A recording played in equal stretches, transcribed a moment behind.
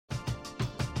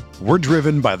We're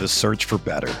driven by the search for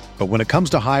better. But when it comes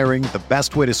to hiring, the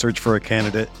best way to search for a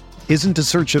candidate isn't to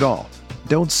search at all.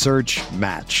 Don't search,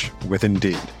 match with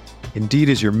Indeed. Indeed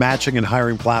is your matching and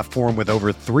hiring platform with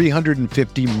over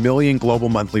 350 million global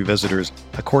monthly visitors,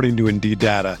 according to Indeed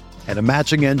data, and a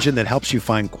matching engine that helps you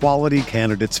find quality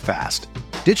candidates fast.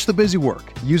 Ditch the busy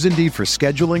work. Use Indeed for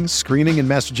scheduling, screening, and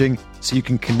messaging so you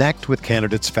can connect with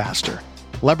candidates faster.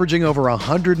 Leveraging over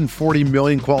 140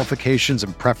 million qualifications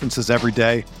and preferences every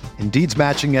day, Indeed's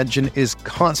matching engine is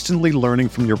constantly learning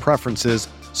from your preferences,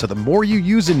 so the more you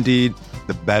use Indeed,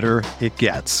 the better it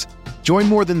gets. Join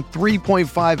more than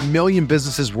 3.5 million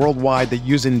businesses worldwide that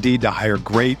use Indeed to hire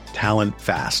great talent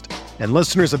fast. And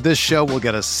listeners of this show will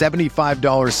get a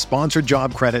 $75 sponsored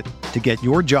job credit to get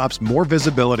your jobs more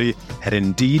visibility at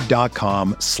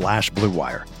Indeed.com/Blue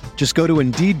Wire. Just go to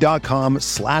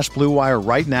Indeed.com/Blue Wire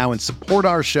right now and support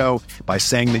our show by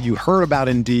saying that you heard about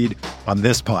Indeed on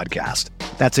this podcast.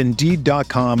 That's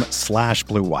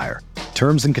Indeed.com/Blue Wire.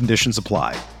 Terms and conditions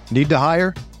apply. Need to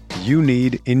hire? You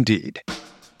need Indeed.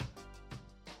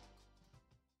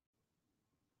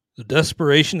 The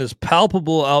desperation is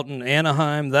palpable out in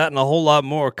Anaheim. That and a whole lot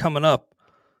more coming up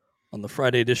on the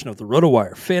Friday edition of the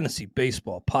RotoWire Fantasy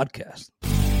Baseball Podcast.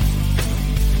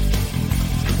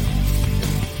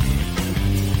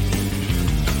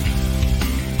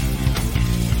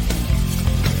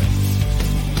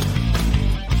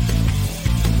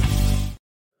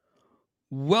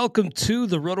 Welcome to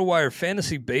the RotoWire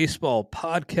Fantasy Baseball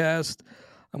Podcast.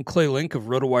 I'm Clay Link of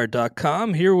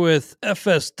RotoWire.com, here with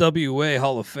FSWA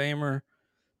Hall of Famer,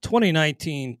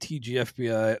 2019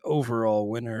 TGFBI overall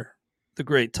winner, the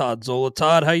great Todd Zola.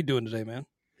 Todd, how you doing today, man?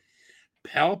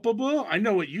 Palpable? I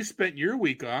know what you spent your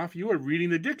week off. You were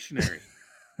reading the dictionary.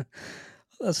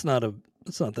 That's not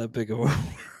that big of a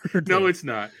word. No, it's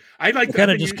not. I kind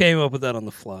of just came up with that on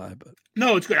the fly, but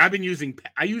no, it's good. I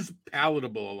use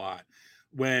palatable a lot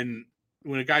when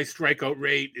a guy's strikeout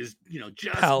rate is,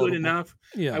 just palatable. Good enough.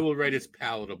 Yeah. I will write as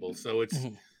palatable. So it's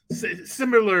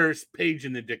similar page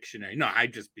in the dictionary. No, I'm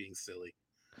just being silly.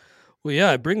 Well,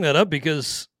 yeah, I bring that up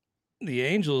because the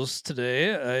Angels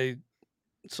today,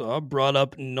 I brought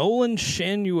up Nolan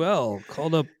Schanuel,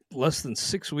 called up less than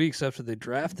 6 weeks after they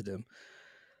drafted him.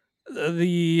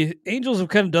 The Angels have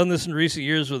kind of done this in recent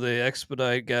years where they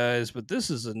expedite guys, but this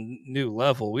is a new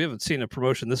level. We haven't seen a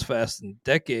promotion this fast in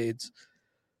decades.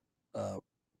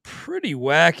 Pretty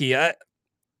wacky. I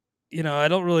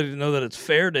don't really know that it's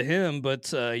fair to him,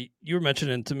 but you were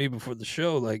mentioning to me before the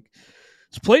show, like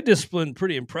his plate discipline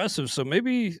pretty impressive. So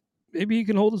maybe he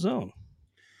can hold his own.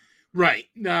 Right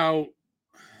now,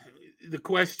 the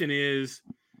question is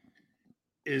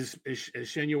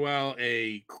Schanuel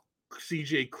a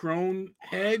CJ Cron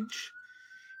hedge?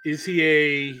 Is he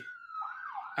a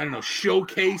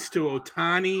showcase to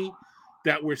Ohtani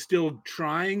that we're still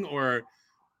trying, or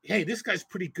hey, this guy's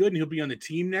pretty good and he'll be on the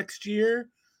team next year?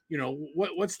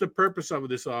 What's the purpose of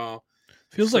this all?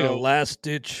 Feels like a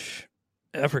last-ditch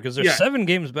effort because they're 7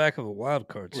 games back of a wild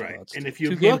card spot. Right. And if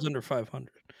you 2 games under 500.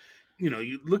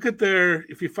 You look at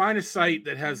if you find a site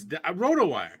that has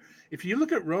RotoWire, if you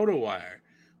look at RotoWire,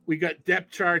 we got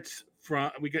depth charts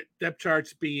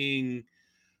being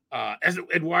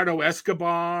Eduardo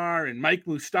Escobar and Mike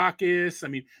Moustakas. I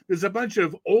mean, there's a bunch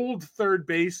of old third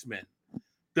basemen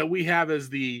that we have as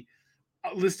the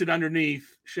listed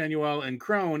underneath Schanuel and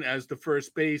Cron as the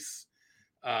first base,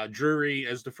 Drury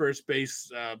as the first base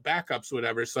backups,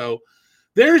 whatever. So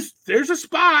there's a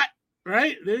spot,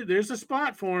 right? There's a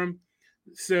spot for him.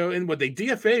 So, and they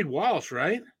DFA'd Walsh,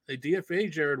 right? They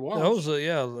DFA'd Jared Walsh. That was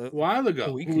a while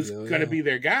ago. Who was going to be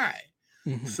their guy.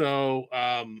 Mm-hmm. So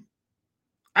I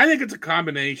think it's a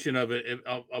combination of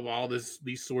all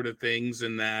these sort of things,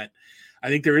 and that I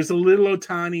think there is a little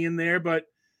Ohtani in there, but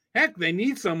heck, they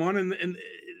need someone, and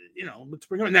let's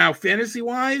bring him now. Fantasy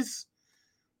wise,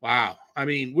 wow. I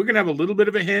mean, we're gonna have a little bit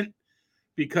of a hint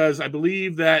because I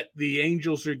believe that the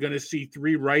Angels are going to see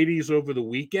 3 righties over the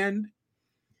weekend.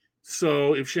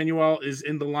 So if Schanuel is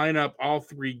in the lineup all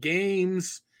 3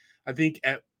 games, I think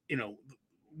at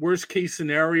worst case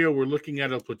scenario, we're looking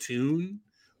at a platoon,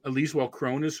 at least while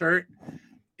Cron is hurt.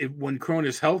 When Cron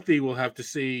is healthy, we'll have to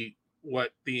see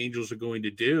what the Angels are going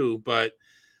to do, but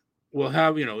we'll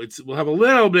have we'll have a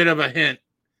little bit of a hint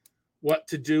what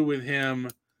to do with him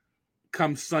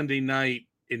come Sunday night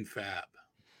in Fab.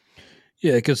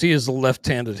 Yeah, because he is a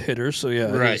left-handed hitter, so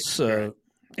yeah, right. His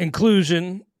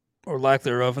inclusion or lack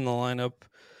thereof in the lineup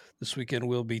this weekend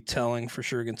will be telling for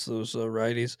sure against those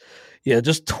righties. Yeah,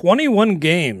 just 21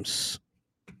 games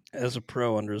as a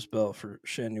pro under his belt for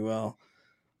Schanuel.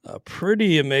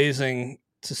 Pretty amazing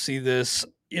to see this.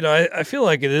 I feel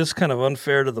like it is kind of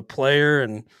unfair to the player,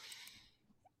 and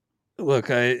look,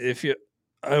 if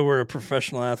I were a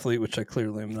professional athlete, which I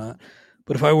clearly am not,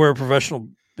 but if I were a professional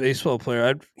baseball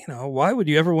player, why would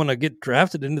you ever want to get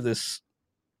drafted into this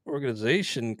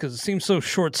organization? Because it seems so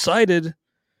short-sighted.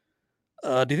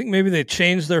 Do you think maybe they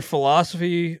changed their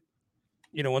philosophy,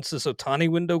 once this Ohtani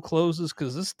window closes?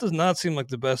 Because this does not seem like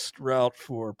the best route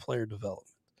for player development.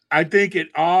 I think it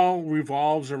all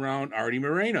revolves around Artie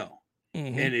Moreno.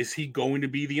 Mm-hmm. And is he going to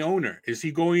be the owner?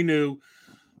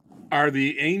 Are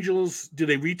the Angels, do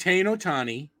they retain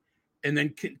Ohtani and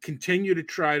then continue to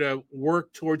try to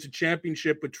work towards a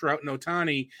championship with Trout and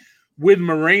Ohtani with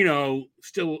Moreno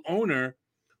still owner?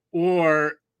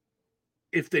 Or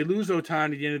if they lose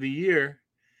Ohtani at the end of the year,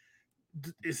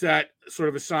 is that sort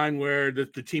of a sign where the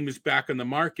team is back on the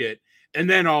market and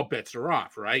then all bets are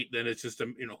off, right? Then it's just,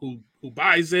 who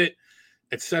buys it,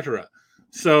 etc.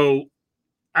 So,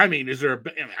 I mean,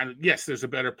 yes, there's a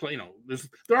better place.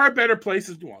 There are better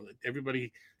places. Well,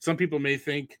 some people may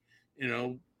think,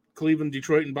 Cleveland,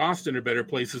 Detroit, and Boston are better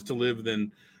places to live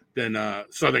than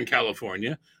Southern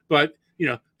California. But,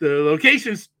 the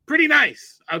location's pretty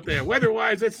nice out there,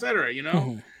 weather-wise, etc.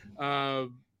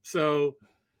 So.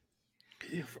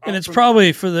 And it's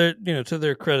probably for their, to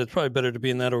their credit, it's probably better to be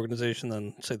in that organization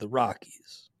than, say, the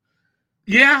Rockies.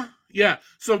 Yeah. Yeah.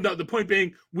 So the point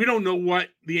being, we don't know what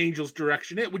the Angels'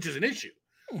 direction is, which is an issue.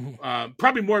 Mm-hmm.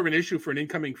 Probably more of an issue for an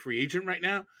incoming free agent right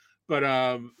now.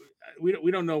 But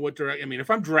we don't know what direction. I mean, if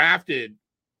I'm drafted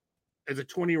as a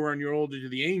 21-year-old into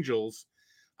the Angels,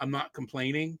 I'm not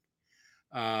complaining.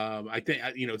 I think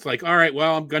it's like, all right,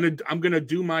 well, I'm gonna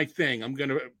do my thing. I'm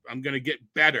gonna get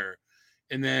better,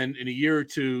 and then in a year or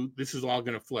two, this is all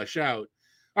gonna flesh out.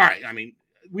 All right. I mean,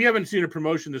 we haven't seen a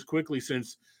promotion this quickly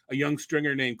since a young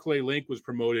stringer named Clay Link was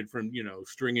promoted from,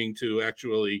 stringing to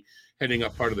actually heading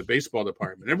up part of the baseball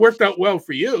department. It worked out well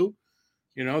for you.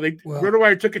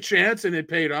 RotoWire took a chance and it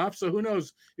paid off. So who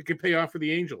knows? It could pay off for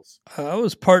the Angels. I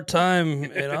was part-time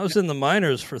and I was in the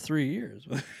minors for 3 years.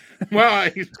 Well,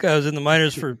 this guy was in the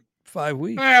minors for 5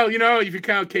 weeks. Well, if you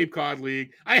count Cape Cod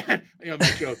League, I had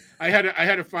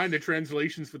to find the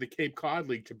translations for the Cape Cod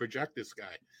League to project this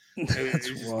guy.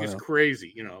 It's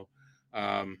crazy,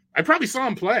 I probably saw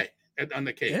him play on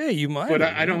the Cape. Yeah, you might. But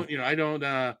I don't.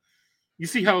 You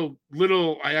see how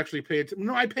little I actually pay attention.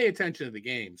 No, I pay attention to the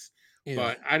games,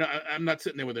 but I'm not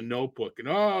sitting there with a notebook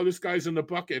and this guy's in the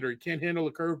bucket or he can't handle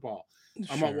a curveball.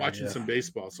 I'm out watching some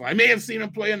baseball, so I may have seen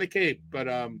him play on the Cape, but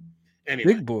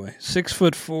anyway. Big boy,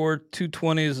 6'4",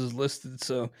 220 is listed.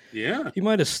 So yeah, he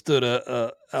might have stood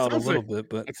out a little bit,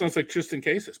 but it sounds like Tristan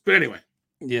Casas. But anyway.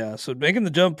 Yeah, so making the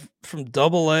jump from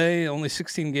Double-A, only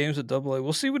 16 games at Double-A.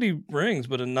 We'll see what he brings,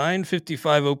 but a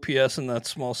 955 OPS in that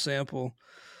small sample.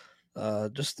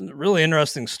 Just a really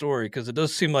interesting story because it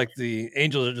does seem like the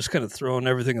Angels are just kind of throwing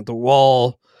everything at the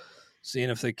wall, seeing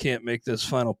if they can't make this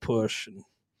final push. And,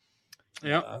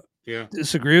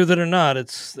 disagree with it or not,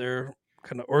 it's their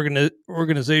kind of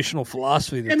organizational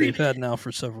philosophy that they've had now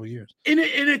for several years. And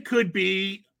it could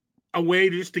be a way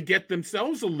just to get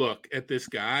themselves a look at this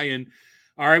guy and,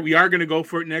 all right, we are going to go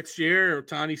for it next year.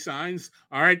 Ohtani signs.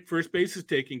 All right, first base is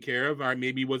taken care of. All right,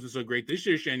 maybe he wasn't so great this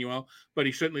year, Shanuel, but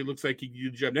he certainly looks like he can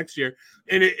do the job next year.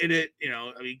 And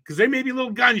because they may be a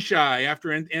little gun shy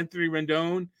after Anthony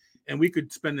Rendon, and we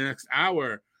could spend the next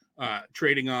hour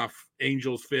trading off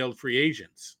Angels' failed free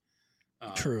agents.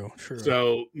 True.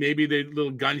 So maybe they're a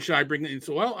little gun shy, bring it in.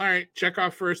 So, well, all right, check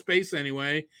off first base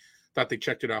anyway. Thought they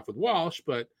checked it off with Walsh,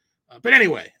 but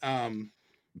anyway.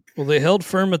 Well, they held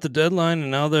firm at the deadline, and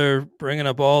now they're bringing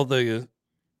up all the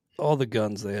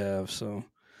guns they have. So,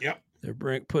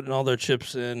 they're putting all their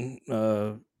chips in.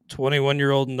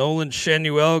 21-year-old Nolan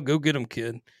Shanuel, go get him,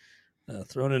 kid.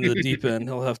 Thrown into the deep end.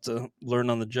 He'll have to learn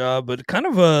on the job. But kind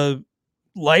of a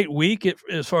light week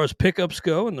as far as pickups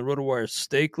go in the RotoWire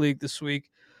Stake League this week.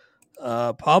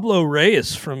 Pablo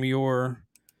Reyes from your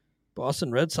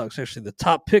Boston Red Sox, actually the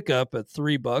top pickup at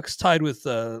 $3, tied with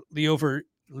Liover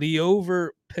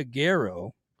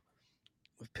Peguero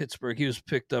of Pittsburgh. He was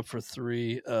picked up for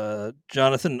 $3.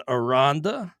 Jonathan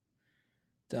Aranda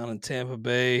down in Tampa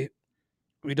Bay.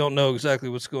 We don't know exactly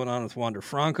what's going on with Wander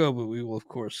Franco, but we will, of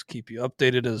course, keep you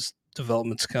updated as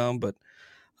developments come. But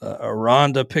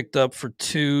Aranda picked up for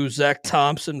 $2. Zach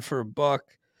Thompson for $1.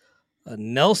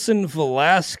 Nelson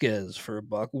Velasquez for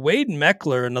 $1. Wade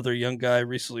Meckler, another young guy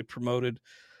recently promoted.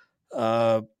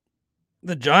 The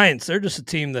Giants, they're just a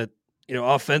team that,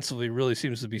 offensively really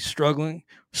seems to be scuffling,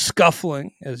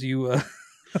 as you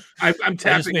I'm tapping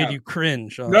I just made out. You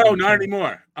cringe. No, not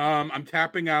anymore. I'm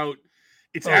tapping out.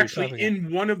 It's actually in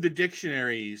one of the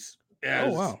dictionaries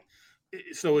as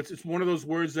so it's one of those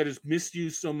words that is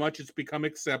misused so much it's become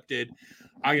accepted.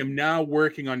 I am now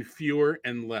working on fewer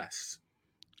and less.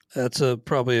 That's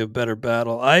probably a better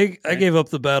battle. I gave up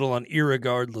the battle on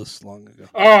irregardless long ago.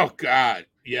 Oh God,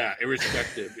 yeah,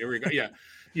 irrespective,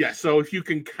 yeah. So if you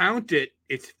can count it,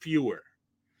 it's fewer.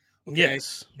 Okay?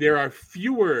 Yes, there are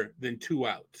fewer than 2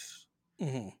 outs.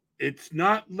 Mm-hmm. It's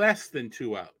not less than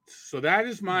 2 outs. So that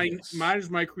is my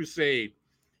my crusade.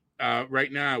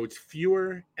 Right now, it's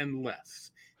fewer and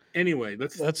less. Anyway,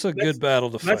 that's a good battle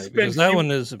to fight because that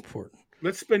one is important.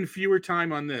 Let's spend fewer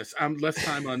time on this. Less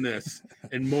time on this,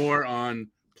 and more on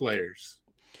players.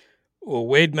 Well,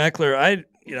 Wade Meckler, I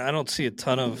don't see a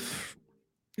ton of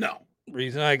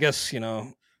reason. I guess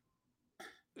Matos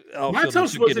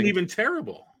wasn't even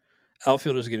terrible.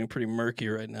 Outfielders getting pretty murky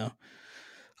right now.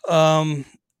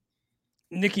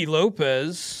 Nicky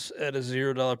Lopez at a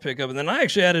 $0 pickup, and then I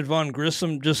actually added Vaughn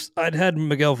Grissom. I'd had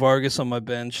Miguel Vargas on my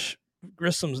bench.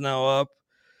 Grissom's now up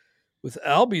with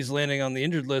Albies landing on the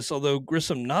injured list, although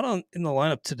Grissom not in the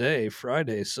lineup today,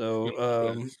 Friday.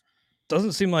 So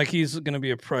doesn't seem like he's going to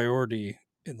be a priority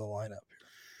in the lineup.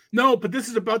 No, but this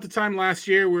is about the time last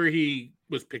year where he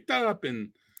was picked up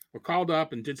or called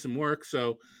up and did some work.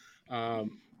 So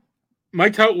my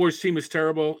Tout Wars team is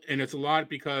terrible, and it's a lot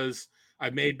because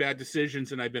I've made bad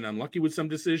decisions and I've been unlucky with some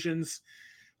decisions.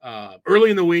 Early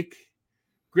in the week,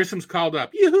 Grissom's called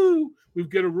up. Yoo-hoo! We've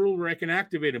got a rule where I can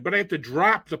activate him, but I have to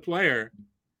drop the player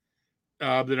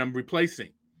that I'm replacing.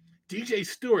 DJ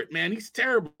Stewart, man, he's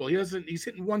terrible. He's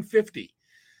hitting 150.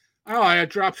 Oh, I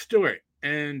dropped Stewart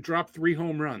and dropped 3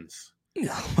 home runs.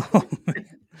 All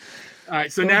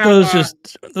right, so now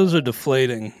those are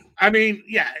deflating. I mean,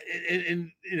 yeah,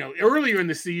 and earlier in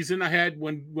the season, I had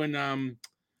when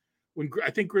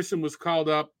I think Grissom was called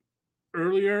up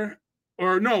earlier,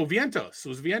 or no, Vientos. It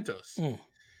was Vientos.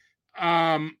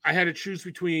 I had to choose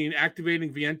between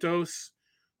activating Vientos,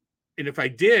 and if I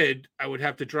did, I would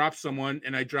have to drop someone,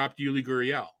 and I dropped Yuli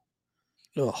Gurriel,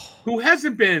 who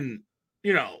hasn't been,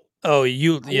 Yuli's,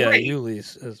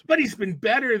 but he's been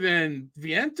better than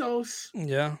Vientos.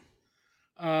 Yeah.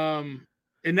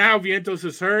 And now Vientos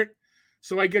is hurt,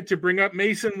 so I get to bring up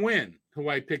Mason Wynn, who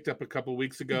I picked up a couple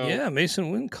weeks ago. Yeah,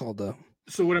 Mason Wynn called up.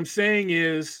 So what I'm saying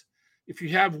is, if you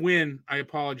have Wynn, I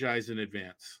apologize in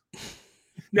advance.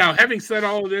 Now, having said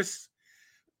all of this,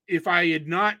 if I had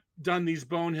not done these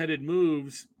boneheaded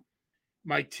moves,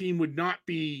 my team would not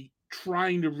be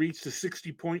trying to reach the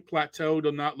 60-point plateau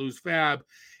to not lose Fab.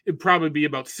 It'd probably be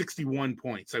about 61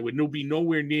 points. I would be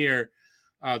nowhere near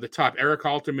the top. Eric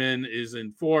Halterman is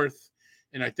in 4th,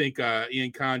 and I think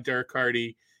Ian Kahn, Derek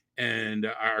Hardy, and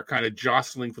are kind of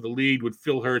jostling for the lead with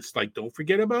Phil Hertz, like, don't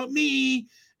forget about me,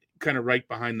 kind of right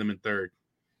behind them in 3rd.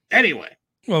 Anyway.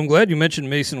 Well, I'm glad you mentioned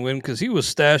Mason Wynn because he was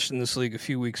stashed in this league a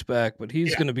few weeks back, but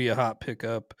he's going to be a hot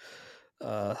pickup.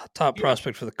 Top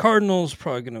prospect for the Cardinals,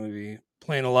 probably going to be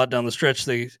playing a lot down the stretch.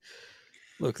 They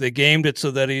gamed it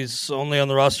so that he's only on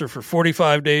the roster for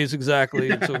 45 days exactly,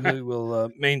 so he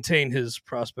will maintain his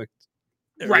prospect,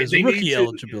 his rookie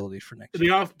eligibility for next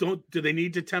year. Do they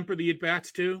need to temper the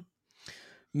at-bats too?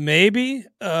 Maybe.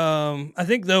 I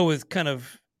think, though, with kind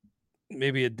of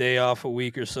maybe a day off a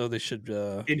week or so, they should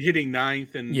in hitting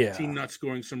 9th and team not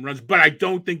scoring some runs. But I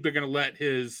don't think they're going to let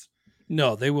his.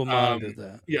 No, they will monitor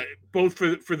that. Yeah, both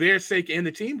for their sake and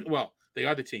the team. Well, they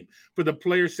are the team for the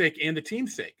player's sake and the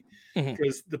team's sake,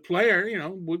 because the player,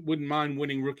 wouldn't mind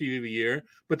winning Rookie of the Year,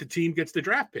 but the team gets the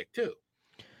draft pick too.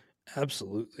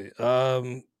 Absolutely.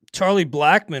 Charlie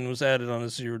Blackmon was added on a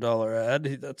 $0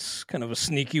 ad. That's kind of a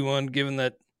sneaky one, given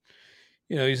that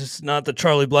he's just not the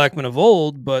Charlie Blackmon of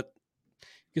old, but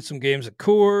get some games at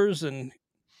Coors, and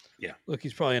look,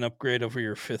 he's probably an upgrade over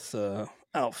your 5th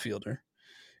outfielder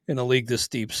in a league this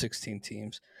deep, 16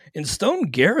 teams. And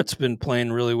Stone Garrett's been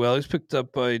playing really well. He's picked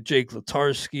up by Jake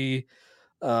Latarsky.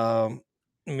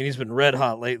 He's been red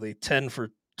hot lately. 10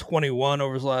 for 21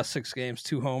 over his last 6 games,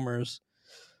 2 homers.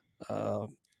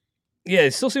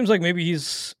 It still seems like maybe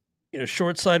he's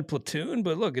short side platoon,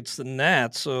 but look, it's the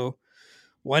Nats, so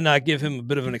why not give him a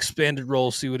bit of an expanded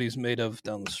role, see what he's made of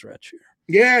down the stretch here?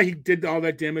 Yeah, he did all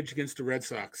that damage against the Red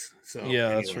Sox. So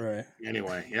that's right.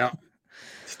 Anyway,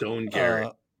 Stone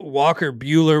Garrett. Walker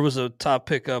Buehler was a top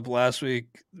pickup last week.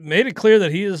 Made it clear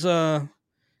that he is going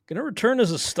to return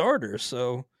as a starter.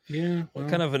 So kind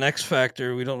of an X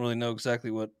factor. We don't really know exactly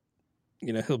what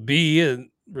he'll be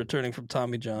returning from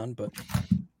Tommy John, but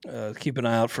keep an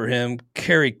eye out for him.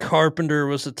 Kerry Carpenter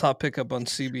was a top pickup on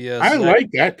CBS. I like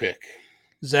that pick.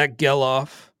 Zach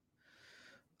Geloff.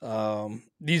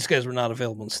 These guys were not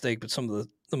available in stake, but some of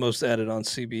the most added on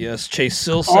CBS. Chase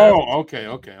Silseth. Oh, okay.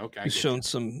 He's shown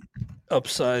some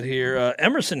upside here.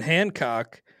 Emerson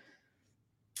Hancock,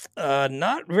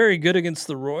 not very good against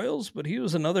the Royals, but he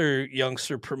was another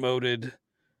youngster promoted,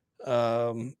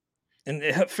 and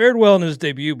it fared well in his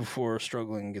debut before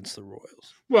struggling against the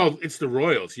Royals. Well, it's the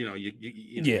Royals.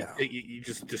 You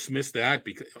just dismiss that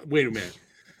because wait a minute,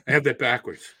 I have that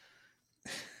backwards.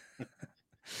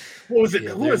 What was it?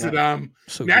 Who was it?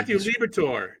 So Matthew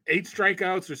Liberatore, 8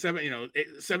 strikeouts or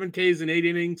 7 Ks in 8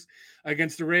 innings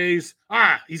against the Rays.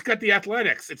 He's got the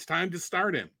athletics. It's time to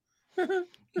start him.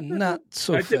 Not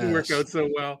so that fast. Didn't work out so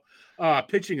well.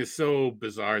 Pitching is so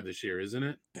bizarre this year, isn't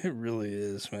it? It really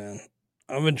is, man.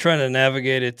 I've been trying to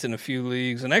navigate it in a few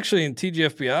leagues, and actually in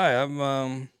TGFBI,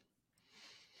 I'm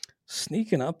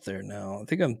sneaking up there now. I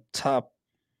think I'm top.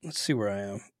 Let's see where I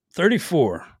am.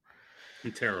 34.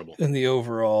 I'm terrible in the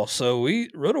overall. So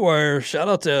RotoWire, shout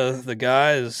out to the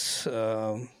guys.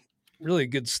 Really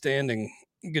good standing,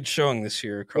 good showing this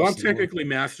year. Well, I'm technically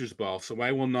Masters Ball, so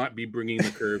I will not be bringing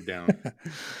the curve down.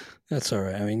 That's all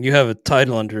right. I mean, you have a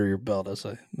title under your belt, as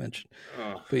I mentioned.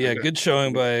 But yeah, good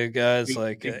showing by guys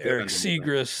like Eric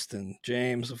Segrist and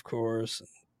James, of course,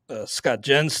 and Scott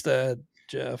Genstad,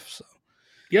 Jeff. So.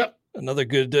 Yep. Another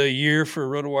good year for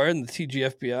RotoWire and the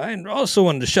TGFBI. And also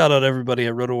wanted to shout out everybody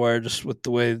at RotoWire just with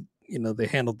the way, they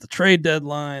handled the trade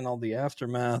deadline, all the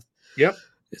aftermath. Yep.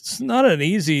 It's not an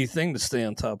easy thing to stay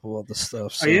on top of all this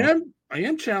stuff. So. I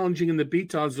am challenging in the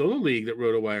Beta Zola League that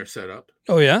RotoWire set up.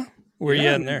 Oh, yeah? Where you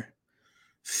at in there?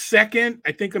 Second.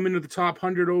 I think I'm into the top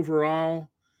 100 overall.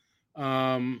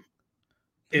 And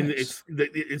nice.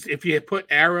 it's if you put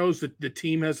arrows, the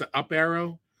team has an up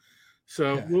arrow.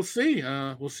 So yeah. We'll see.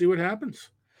 We'll see what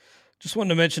happens. Just wanted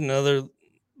to mention another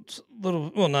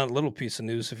not a little piece of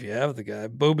news if you have the guy.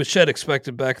 Bo Bichette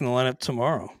expected back in the lineup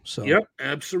tomorrow. So yep,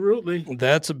 absolutely.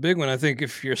 That's a big one. I think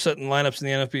if you're setting lineups in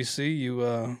the NFBC, you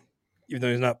even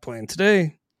though he's not playing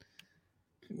today,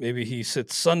 maybe he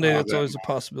sits Sunday. That's always a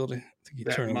possibility. I think he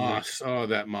that Moss. Oh,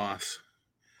 that Moss.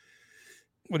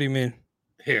 What do you mean?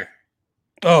 Here.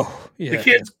 Oh, yeah.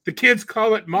 The kids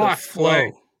call it Moss.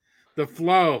 The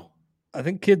flow. I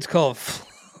think kids call it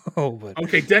flow, but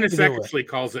okay. Dennis Eckersley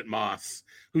calls it Moss,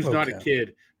 who's not a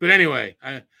kid. But anyway,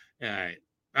 all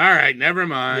right, never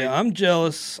mind. Yeah, I'm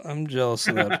jealous of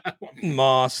that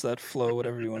Moss, that flow,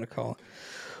 whatever you want to call it.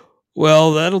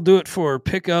 Well, that'll do it for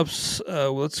pickups.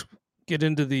 Let's get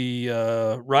into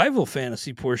the Rival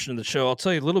fantasy portion of the show. I'll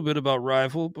tell you a little bit about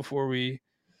Rival before we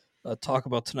talk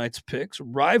about tonight's picks.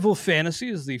 Rival Fantasy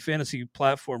is the fantasy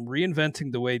platform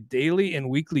reinventing the way daily and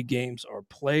weekly games are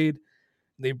played.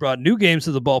 They brought new games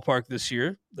to the ballpark this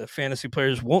year that fantasy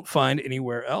players won't find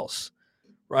anywhere else.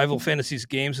 Rival Fantasy's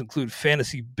games include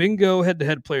Fantasy Bingo,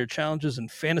 head-to-head player challenges, and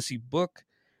Fantasy Book,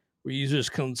 where users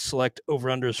can select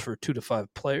over-unders for 2 to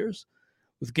 5 players.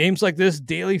 With games like this,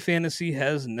 daily fantasy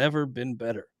has never been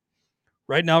better.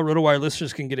 Right now, RotoWire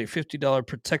listeners can get a $50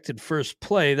 protected first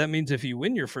play. That means if you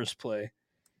win your first play,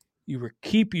 you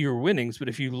keep your winnings. But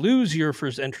if you lose your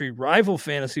first entry, Rival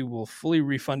Fantasy will fully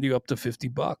refund you up to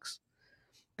 $50.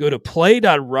 Go to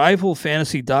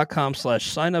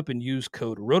play.rivalfantasy.com/signup and use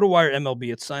code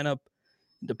RotoWireMLB at signup.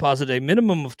 Deposit a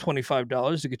minimum of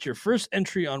 $25 to get your first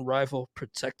entry on Rival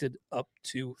protected up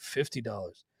to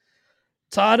 $50.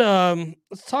 Todd,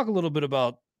 let's talk a little bit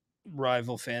about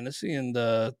Rival Fantasy and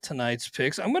tonight's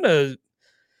picks. I'm going to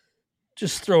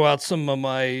just throw out some of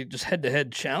my just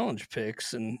head-to-head challenge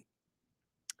picks. And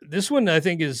this one I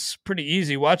think is pretty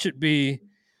easy. Watch it burn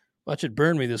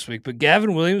me this week. But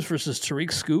Gavin Williams versus Tariq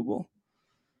Skubal.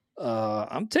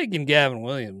 I'm taking Gavin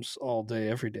Williams all day,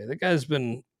 every day. That guy's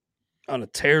been on a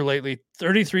tear lately.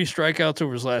 33 strikeouts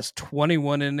over his last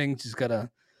 21 innings. He's got a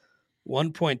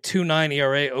 1.29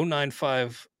 ERA,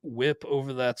 0.95 whip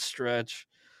over that stretch.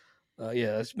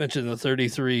 I mentioned the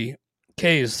 33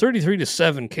 Ks, 33 to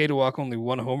 7 K to walk, only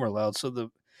 1 homer allowed. So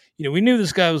we knew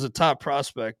this guy was a top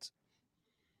prospect,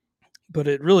 but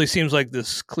it really seems like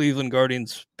this Cleveland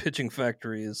Guardians pitching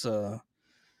factory is,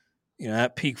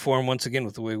 at peak form once again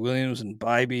with the way Williams and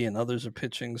Bybee and others are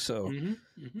pitching. So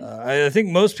I think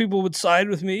most people would side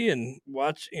with me and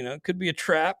watch. It could be a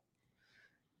trap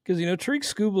because Tariq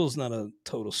Skubal is not a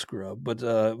total scrub, but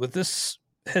with this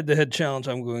head-to-head challenge,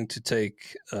 I'm going to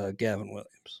take Gavin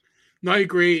Williams. No, I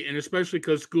agree, and especially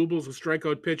because Skubal's a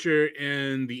strikeout pitcher,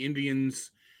 and the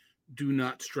Indians do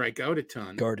not strike out a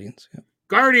ton. Guardians.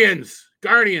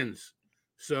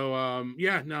 So, I'm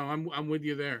with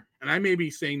you there, and I may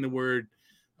be saying the word.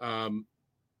 I'm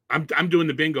doing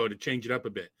the bingo to change it up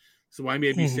a bit, so I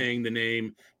may be saying the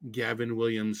name Gavin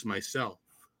Williams myself.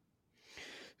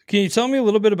 Can you tell me a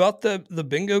little bit about the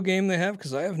bingo game they have?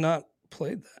 Because I have not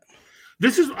played that.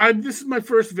 This is my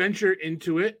first venture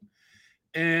into it,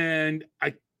 and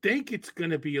I think it's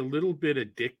going to be a little bit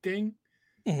addicting.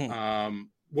 Mm-hmm.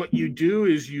 What you do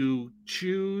is you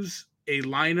choose a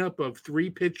lineup of 3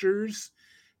 pitchers,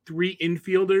 3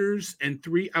 infielders, and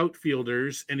 3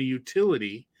 outfielders, and a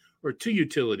utility or 2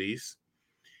 utilities,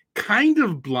 kind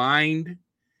of blind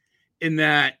in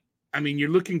that, I mean, you're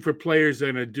looking for players that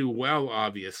are going to do well,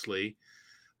 obviously.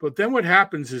 But then what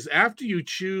happens is after you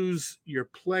choose your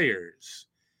players,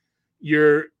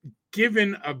 you're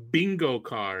given a bingo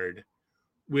card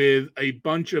with a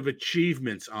bunch of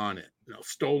achievements on it. You know,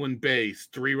 stolen base,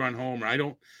 3-run homer. I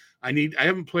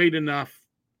haven't played enough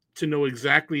to know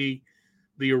exactly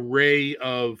the array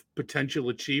of potential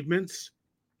achievements.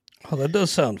 Oh, that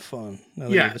does sound fun.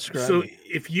 Yeah. So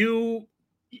if you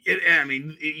get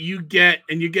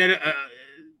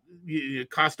it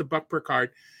cost $1 per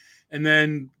card, and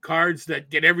then cards that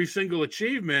get every single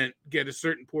achievement get a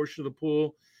certain portion of the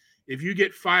pool. If you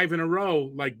get 5 in a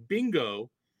row, like bingo,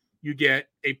 you get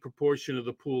a proportion of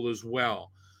the pool as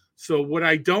well. So what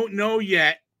I don't know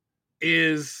yet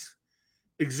is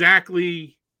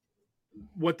exactly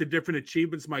what the different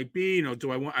achievements might be. You know,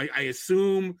 I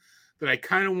assume that I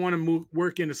kind of want to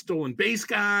work in a stolen base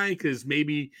guy because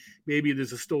maybe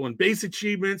there's a stolen base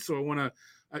achievement. So I want to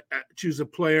choose a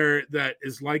player that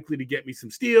is likely to get me some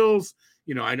steals.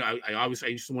 You know, I obviously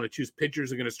I just want to choose pitchers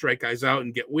who are going to strike guys out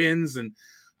and get wins. And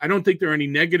I don't think there are any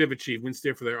negative achievements.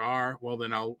 If there are, well,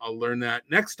 then I'll learn that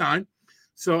next time.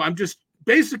 So I'm just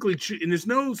basically, and there's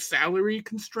no salary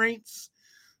constraints.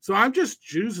 So I'm just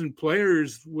choosing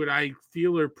players what I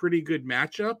feel are pretty good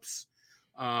matchups.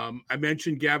 I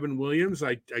mentioned Gavin Williams.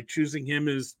 I choosing him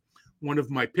as one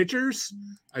of my pitchers.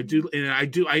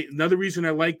 Another reason I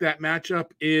like that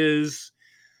matchup is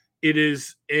it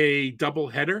is a double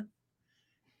header.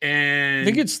 And I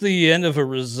think it's the end of a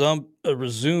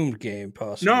resumed game,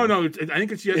 possibly. No, I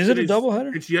think it's yesterday's. Is it a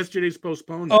doubleheader? It's yesterday's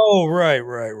postponement. Oh, right.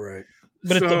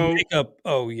 But it's a makeup.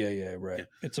 Oh, yeah, right. Yeah.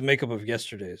 It's a makeup of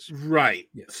yesterday's. Right.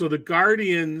 Yeah. So the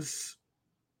Guardians,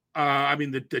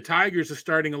 the Tigers are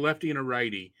starting a lefty and a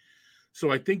righty.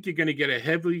 So I think you're going to get a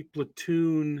heavy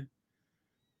platoon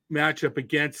matchup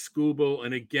against Skubal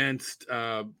and against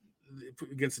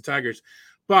the Tigers.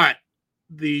 But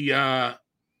the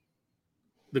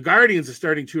Guardians are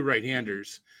starting 2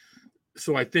 right-handers.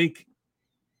 So I think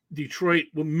Detroit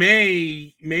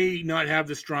may not have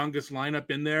the strongest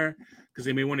lineup in there because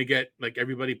they may want to get like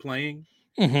everybody playing.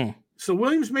 Mm-hmm. So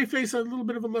Williams may face a little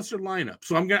bit of a lesser lineup.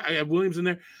 So I have Williams in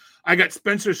there. I got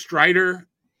Spencer Strider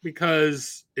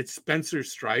because it's Spencer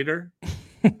Strider,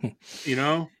 you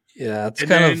know? Yeah, it's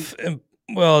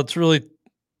it's really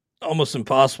almost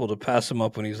impossible to pass him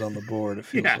up when he's on the board. It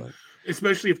feels like.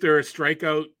 Especially if they're a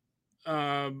strikeout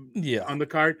on the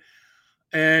card.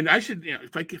 And I should,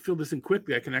 if I could fill this in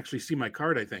quickly, I can actually see my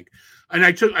card, I think. And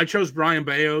I chose Brian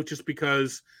Bayo just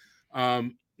because,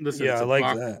 listen, I like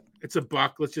that. It's a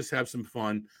buck. Let's just have some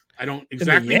fun. I don't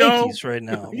exactly know. The Yankees right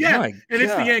now.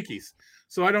 It's the Yankees.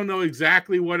 So I don't know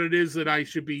exactly what it is that I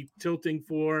should be tilting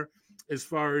for as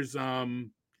far as what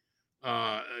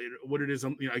it is.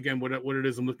 What it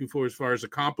is I'm looking for as far as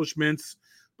accomplishments.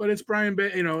 But it's Brian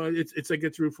Bay, I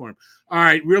get through for him. All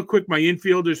right, real quick, my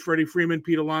infielders, Freddie Freeman,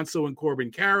 Pete Alonso, and Corbin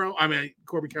Carroll.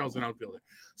 Corbin Carroll's an outfielder.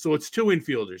 So it's 2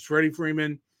 infielders, Freddie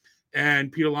Freeman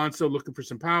and Pete Alonso looking for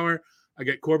some power. I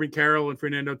get Corbin Carroll and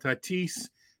Fernando Tatis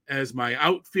as my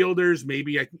outfielders.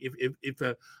 Maybe if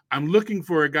I'm looking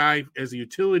for a guy as a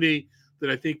utility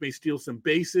that I think may steal some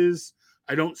bases.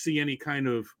 I don't see any kind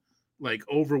of like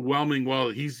overwhelming,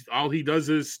 all he does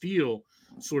is steal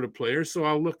sort of player. So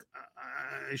I'll look.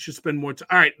 I should spend more time.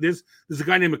 All right, there's a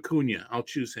guy named Acuna. I'll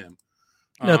choose him.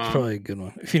 That's probably a good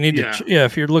one. If you need to,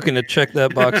 if you're looking to check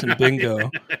that box in bingo,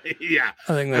 I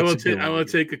think that's I will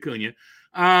take Acuna.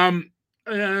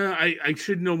 I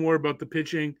should know more about the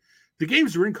pitching. The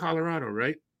games are in Colorado,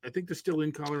 right? I think they're still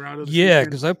in Colorado. Yeah,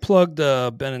 because I plugged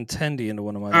Benintendi into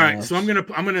one of my. All right, so I'm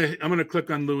gonna click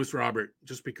on Luis Robert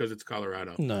just because it's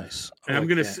Colorado. Nice. And I'm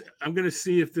gonna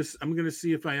see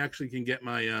if I actually can get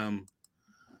my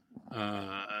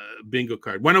bingo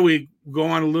card. Why don't we go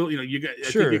on a little?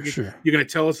 Sure. You're going to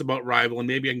tell us about Rival, and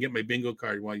maybe I can get my bingo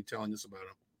card while you're telling us about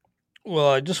him. Well,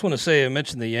 I just want to say I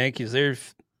mentioned the Yankees. They're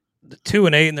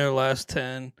 2-8 in their last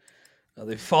 10.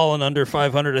 They've fallen under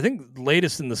 500. I think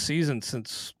latest in the season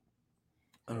since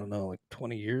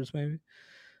 20 years maybe.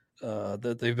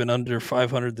 That they've been under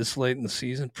 500 this late in the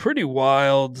season. Pretty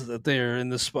wild that they are in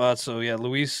this spot. So yeah,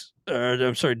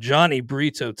 Johnny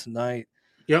Brito tonight.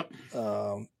 Yep.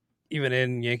 Even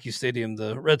in Yankee Stadium,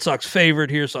 the Red Sox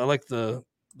favored here, so I like the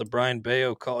the Brian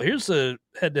Bayo call. Here's a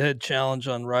head-to-head challenge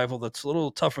on Rival that's a little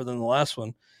tougher than the last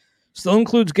one. Still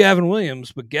includes Gavin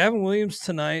Williams, but Gavin Williams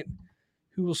tonight,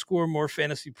 who will score more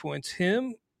fantasy points,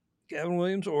 him, Gavin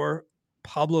Williams, or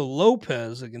Pablo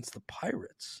Lopez against the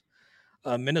Pirates?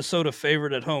 Minnesota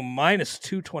favorite at home, minus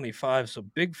 225, so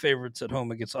big favorites at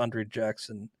home against Andre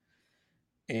Jackson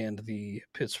and the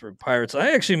Pittsburgh Pirates.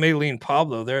 I actually may lean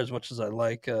Pablo there as much as I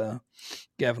like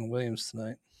Gavin Williams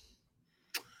tonight.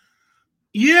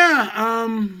 Yeah.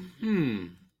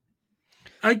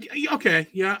 Okay.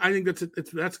 Yeah, I think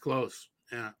that's close.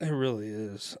 Yeah, it really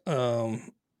is.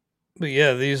 But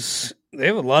yeah, they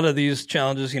have a lot of these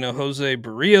challenges. Jose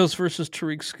Barrios versus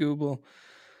Tariq Skubal.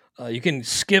 You can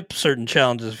skip certain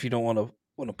challenges if you don't want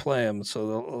to play them. So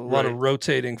a lot of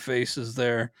rotating faces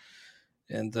there,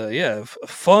 and a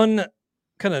fun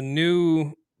kind of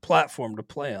new platform to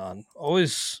play on.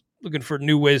 Always looking for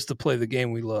new ways to play the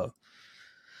game we love.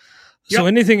 So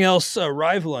anything else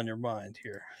Rival on your mind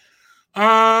here?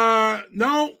 No,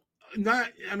 not.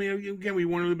 I mean, again, we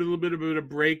want a little bit of a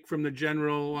break from the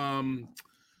general.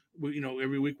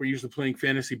 Every week we're usually playing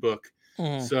fantasy book,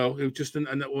 so it was just in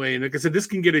that way. And like I said, this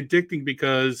can get addicting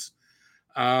because,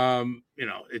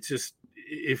 it's just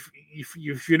if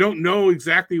you don't know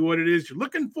exactly what it is you're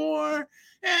looking for,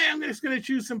 I'm just going to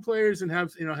choose some players and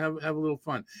have a little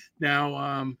fun.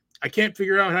 Now, I can't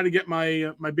figure out how to get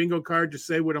my bingo card to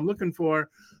say what I'm looking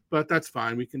for. But that's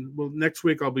fine. Next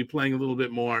week I'll be playing a little bit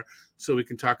more, so we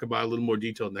can talk about a little more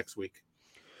detail next week.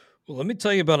 Well, let me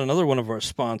tell you about another one of our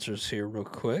sponsors here real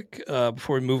quick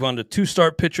before we move on to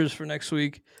 2-start pitchers for next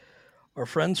week. Our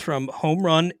friends from Home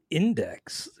Run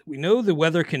Index. We know the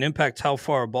weather can impact how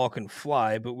far a ball can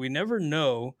fly, but we never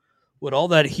know what all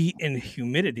that heat and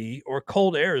humidity or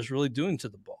cold air is really doing to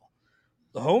the ball.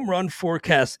 The Home Run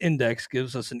Forecast Index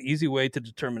gives us an easy way to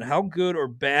determine how good or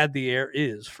bad the air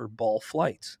is for ball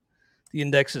flight. The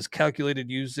index is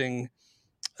calculated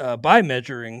by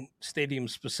measuring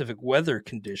stadium-specific weather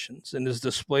conditions and is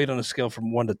displayed on a scale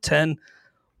from 1 to 10,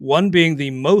 1 being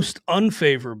the most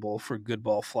unfavorable for good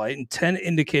ball flight and 10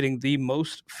 indicating the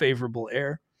most favorable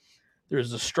air. There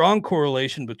is a strong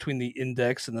correlation between the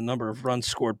index and the number of runs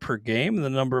scored per game and the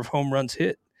number of home runs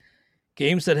hit.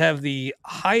 Games that have the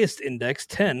highest index,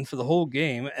 10, for the whole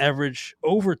game, average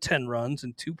over 10 runs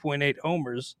and 2.8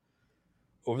 homers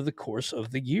over the course of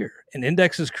the year. An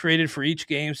index is created for each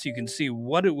game so you can see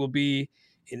what it will be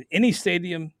in any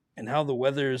stadium and how the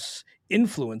weather's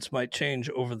influence might change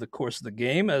over the course of the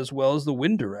game, as well as the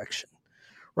wind direction.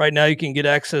 Right now, you can get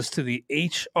access to the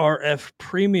HRF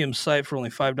Premium site for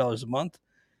only $5 a month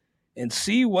and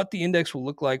see what the index will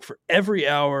look like for every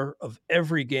hour of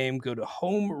every game. Go to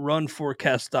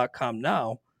homerunforecast.com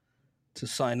now to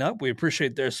sign up. We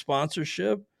appreciate their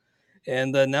sponsorship.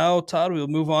 And now, Todd, we'll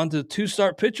move on to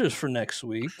 2-start pitchers for next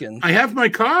week. And I have my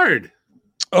card.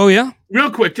 Oh, yeah?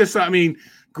 Real quick,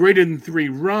 greater than 3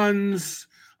 runs,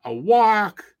 a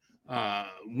walk,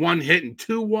 1 hit and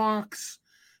 2 walks,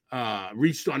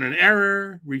 reached on an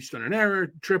error,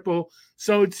 triple.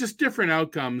 So it's just different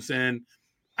outcomes. And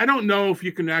I don't know if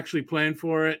you can actually plan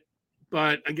for it,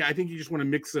 but again, I think you just want to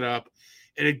mix it up.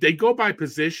 And they go by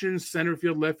positions, center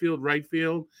field, left field, right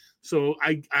field. So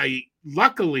I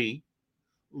luckily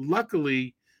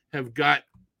have got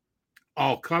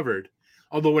all covered.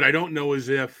 Although what I don't know is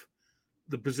if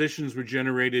the positions were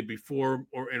generated before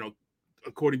or,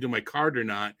 according to my card or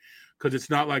not, because it's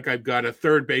not like I've got a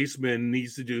third baseman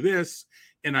needs to do this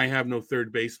and I have no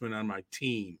third baseman on my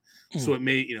team. So it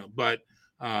may, but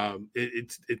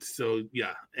it's so,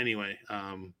 yeah. Anyway.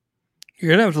 You're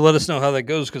going to have to let us know how that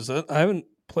goes because I haven't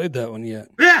played that one yet.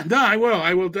 Yeah, no, I will.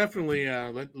 I will definitely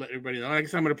let everybody know. I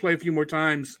guess I'm going to play a few more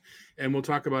times, and we'll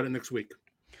talk about it next week.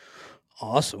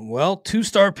 Awesome. Well,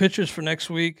 2-star pitchers for next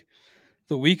week,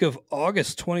 the week of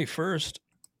August 21st.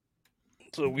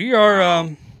 So we are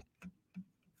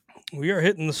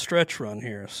hitting the stretch run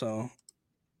here. So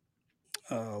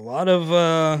a lot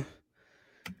of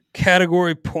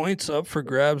category points up for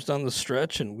grabs down the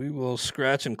stretch, and we will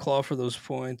scratch and claw for those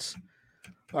points.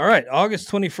 All right,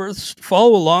 August 21st.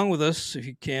 Follow along with us if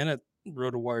you can at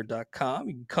rotowire.com.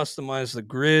 You can customize the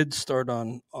grid. Start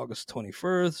on August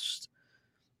 21st.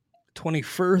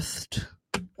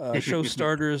 Show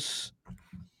starters.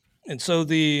 And so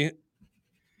the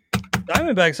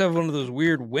Diamondbacks have one of those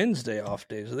weird Wednesday off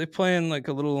days. Are they playing like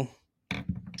a little...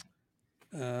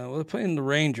 they're playing the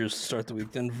Rangers to start the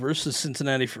week, then versus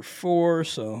Cincinnati for 4.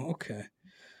 So, okay.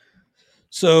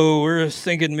 So we're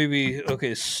thinking maybe,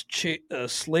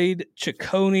 Slade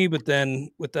Ciccone, but then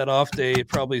with that off day,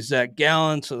 probably Zach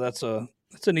Gallen. So that's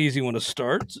an easy one to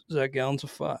start. Zach Gallen's a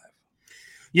 5.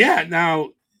 Yeah. Now,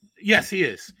 yes, he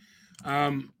is.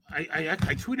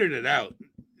 I tweeted it out.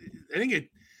 I think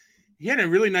he had a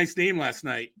really nice game last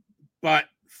night, but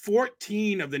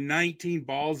 14 of the 19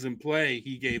 balls in play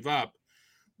he gave up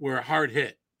were a hard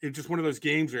hit. It's just one of those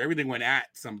games where everything went at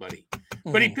somebody.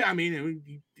 But he got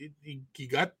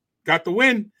the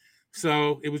win,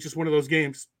 so it was just one of those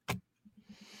games.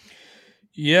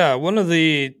 Yeah, one of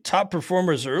the top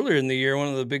performers earlier in the year, one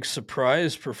of the big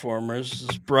surprise performers,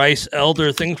 is Bryce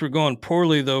Elder. Things were going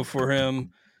poorly, though, for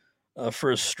him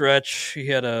for a stretch. He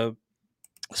had a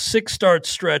 6-start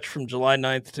stretch from July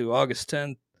 9th to August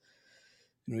 10th,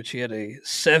 in which he had a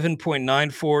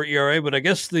 7.94 ERA. But I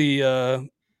guess the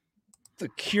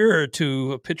cure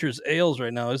to a pitcher's ails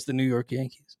right now is the New York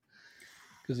Yankees,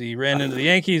 because he ran into the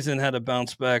Yankees and had to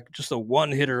bounce back. Just a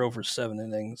one-hitter over 7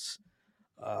 innings.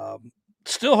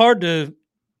 Still hard to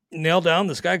nail down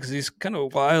this guy because he's kind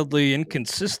of wildly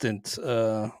inconsistent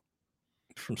from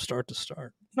start to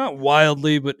start. Not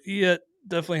wildly, but he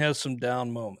definitely has some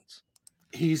down moments.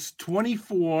 He's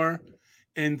 24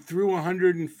 and threw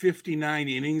 159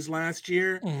 innings last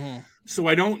year. Mm-hmm. So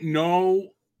I don't know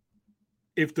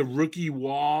if the rookie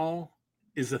wall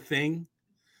is a thing.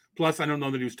 Plus, I don't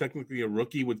know that he was technically a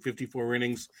rookie with 54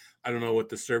 innings. I don't know what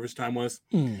the service time was.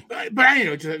 But I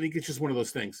think it's just one of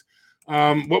those things.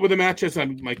 What were the matches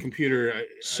on my computer?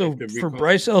 So for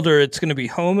Bryce Elder, it's going to be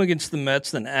home against the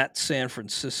Mets, then at San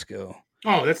Francisco.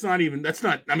 Oh, it's not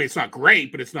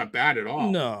great, but it's not bad at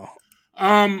all. No.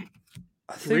 I'm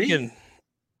thinking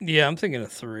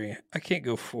of 3. I can't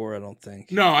go 4, I don't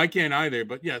think. No, I can't either,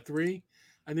 but yeah, 3.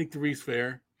 I think 3's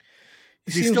fair.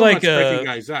 He's still not striking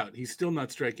guys out. He's still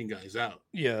not striking guys out.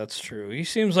 Yeah, that's true. He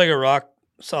seems like a rock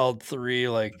solid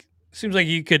 3. Seems like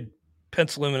you could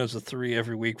pencil him in as a 3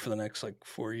 every week for the next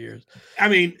 4 years. I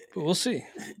mean, but we'll see.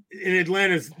 In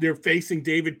Atlanta, they're facing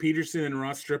David Peterson and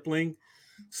Ross Stripling,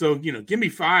 so give me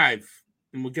 5,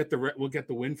 and we'll get the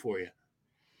win for you.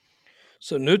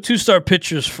 So no 2-star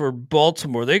pitchers for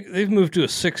Baltimore. They've moved to a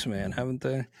 6-man, haven't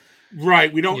they?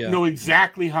 Right. We don't know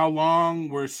exactly how long.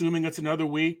 We're assuming it's another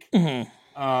week.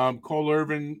 Mm-hmm. Cole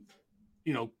Irvin,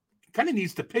 kind of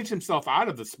needs to pitch himself out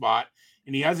of the spot,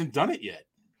 and he hasn't done it yet.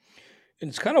 And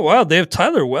it's kind of wild. They have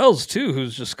Tyler Wells too,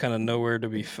 who's just kind of nowhere to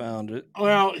be found.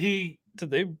 Well,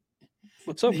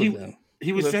 what's up with him?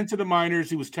 He was sent to the minors.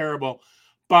 He was terrible,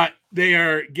 but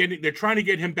they're trying to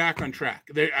get him back on track.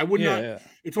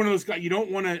 It's one of those guys you don't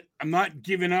want to. I'm not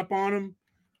giving up on him.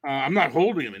 I'm not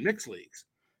holding him in mixed leagues,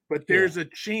 but there's a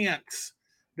chance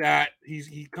that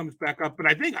he comes back up. But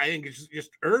I think it's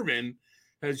just Irvin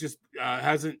has just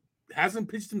hasn't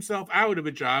pitched himself out of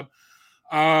a job.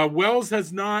 Wells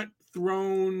has not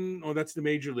thrown. Oh, that's the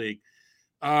major league.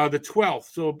 The 12th.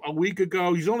 So a week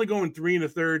ago, he's only going 3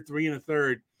 1/3, 3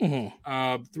 1/3.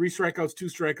 Mm-hmm. 3 strikeouts, 2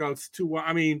 strikeouts, 2.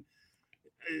 I mean,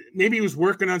 maybe he was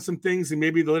working on some things, and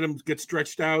maybe they'll let him get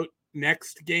stretched out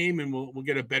next game, and we'll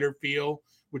get a better feel,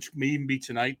 which may even be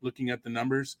tonight. Looking at the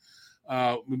numbers,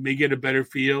 we may get a better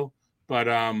feel. But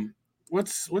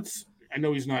what's I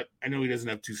know he doesn't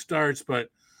have 2 starts, but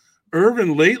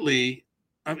Irvin lately,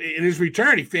 in his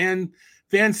return, he fanned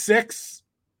 6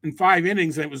 in 5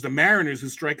 innings, and it was the Mariners who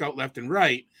strike out left and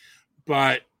right,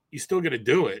 but you still got to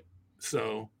do it.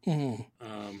 So,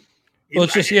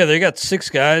 it's just they got 6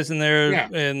 guys in there,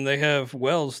 and they have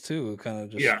Wells too, kind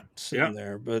of just sitting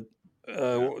there. But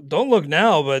don't look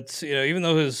now, but even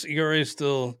though his ERA is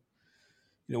still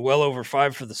well over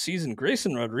 5 for the season,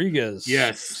 Grayson Rodriguez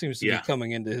seems to be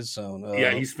coming into his zone.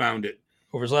 He's found it.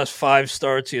 Over his last 5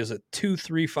 starts, he has a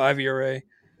 2.35 ERA.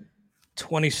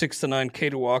 26-9 K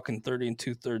to walk in 30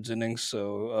 2/3 innings.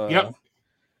 So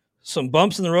some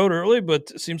bumps in the road early,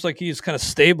 but it seems like he's kind of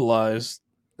stabilized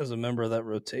as a member of that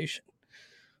rotation.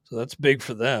 So that's big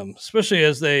for them, especially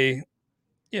as they're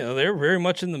very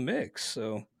much in the mix.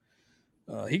 So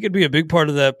he could be a big part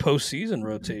of that postseason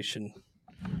rotation.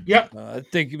 Yep. I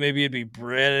think maybe it'd be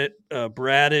Bradish.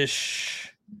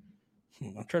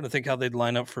 I'm trying to think how they'd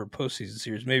line up for a postseason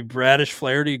series. Maybe Bradish,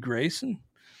 Flaherty, Grayson.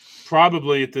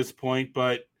 Probably at this point,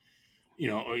 but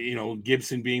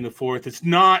Gibson being the 4th, it's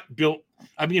not built.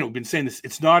 I've been saying this.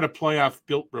 It's not a playoff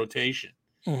built rotation.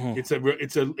 Mm-hmm. It's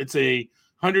a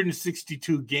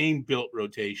 162 game built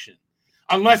rotation,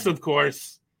 unless of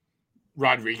course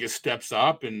Rodriguez steps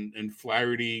up and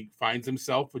Flaherty finds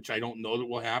himself, which I don't know that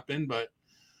will happen. But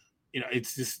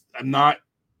it's just I'm not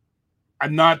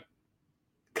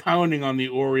counting on the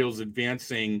Orioles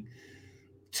advancing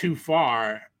too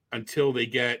far until they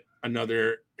get an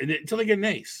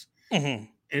ace. Mm-hmm.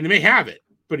 And they may have it,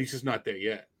 but he's just not there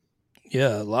yet.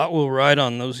 Yeah, a lot will ride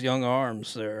on those young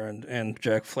arms there and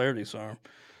Jack Flaherty's arm.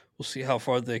 we'll see how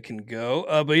far they can go.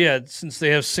 But yeah, since they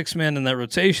have 6 men in that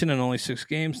rotation and only 6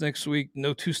 games next week,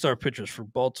 no 2-star pitchers for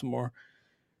Baltimore.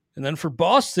 And then for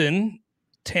Boston,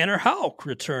 Tanner Houck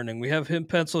returning. We have him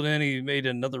penciled in. He made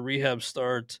another rehab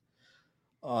start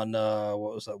on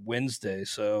Wednesday.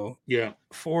 So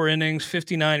 4 innings,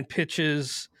 59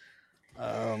 pitches.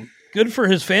 Good for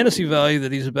his fantasy value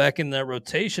that he's back in that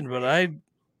rotation, but I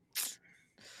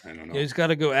don't know. He's got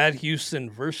to go at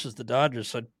Houston versus the Dodgers.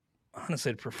 So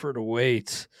I'd prefer to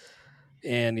wait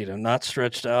and not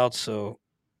stretched out. So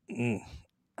I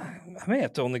may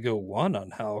have to only go 1 on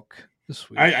Houck this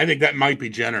week. I think that might be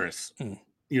generous.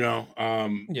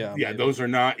 Those are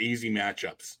not easy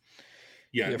matchups.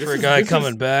 For a guy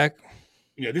coming back.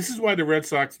 This is why the Red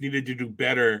Sox needed to do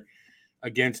better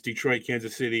against Detroit,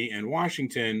 Kansas City, and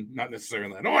Washington, not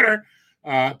necessarily in that order,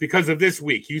 because of this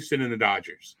week, Houston and the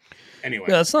Dodgers. Anyway.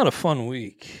 Yeah, it's not a fun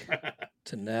week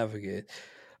to navigate.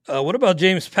 What about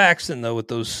James Paxton, though, with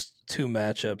those 2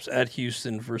 matchups at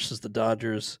Houston versus the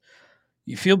Dodgers?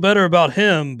 You feel better about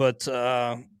him, but these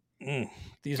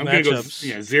matchups.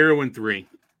 0-3.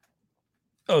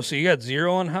 Oh, so you got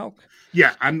 0 on Houck?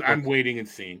 Yeah, I'm waiting and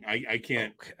seeing. I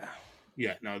can't. Okay.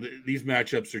 Yeah, no, these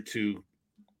matchups are too.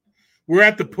 We're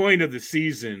at the point of the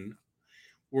season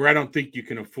where I don't think you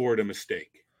can afford a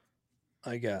mistake.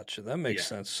 I got you. That makes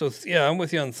sense. So, I'm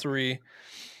with you on 3.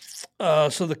 So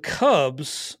the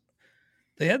Cubs,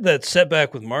 they had that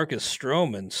setback with Marcus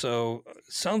Stroman. So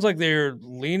it sounds like they're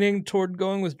leaning toward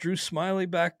going with Drew Smyly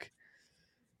back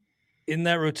in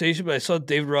that rotation. But I saw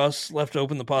David Ross left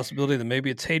open the possibility that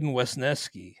maybe it's Hayden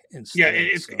Wesneski instead. Yeah,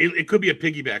 it could be a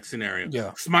piggyback scenario.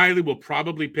 Yeah. Smyly will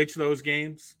probably pitch those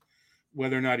games.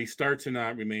 Whether or not he starts or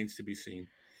not remains to be seen.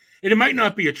 And it might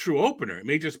not be a true opener. It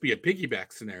may just be a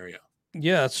piggyback scenario.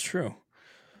 Yeah, that's true.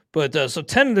 But so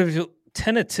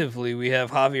tentatively, we have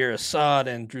Javier Assad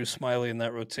and Drew Smyly in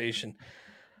that rotation.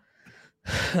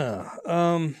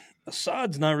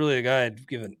 Assad's not really a guy I've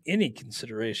given any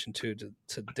consideration to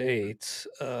date.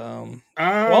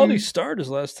 Quality start his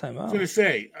last time out. I was going to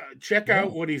say, check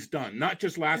out what he's done. Not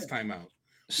just last time out.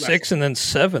 6 and then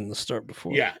 7 the start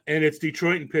before. Yeah, and it's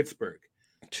Detroit and Pittsburgh.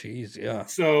 Jeez, yeah.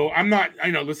 So I'm not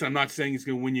saying he's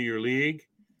going to win you your league,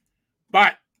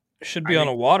 but should be on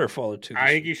a waterfall or 2. I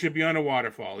think he should be on a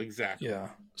waterfall, exactly. Yeah.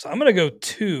 So I'm going to go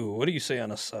 2. What do you say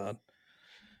on Assad?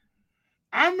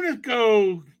 I'm going to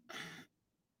go.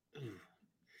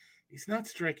 He's not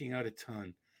striking out a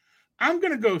ton. I'm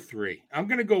going to go 3. I'm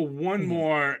going to go 1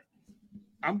 more.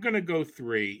 I'm going to go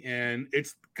 3, and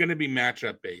it's going to be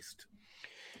matchup based.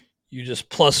 You just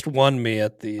 +1 me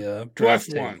at the draft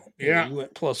 +1. Yeah. You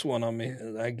went +1 on me.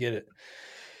 I get it.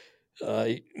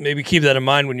 Maybe keep that in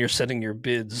mind when you're setting your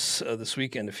bids this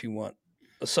weekend if you want.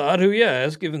 Assad, who,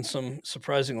 has given some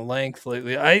surprising length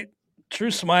lately. Drew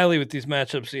Smyly with these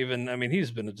matchups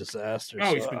he's been a disaster.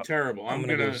 Oh, he's been terrible. I'm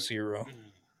going to go 0.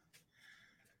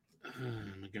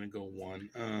 I'm going to go 1.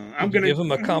 I'm going to give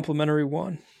him a complimentary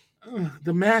 1.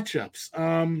 The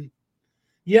matchups.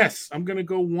 Yes, I'm going to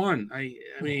go 1. I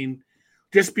mean,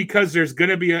 just because there is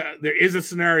a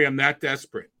scenario I'm that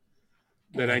desperate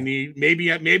that I need.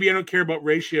 Maybe I don't care about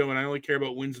ratio and I only care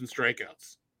about wins and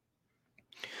strikeouts.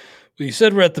 Well, you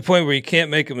said we're at the point where you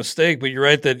can't make a mistake, but you're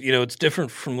right that it's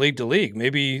different from league to league.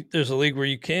 Maybe there's a league where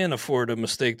you can afford a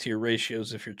mistake to your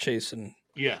ratios if you're chasing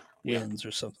wins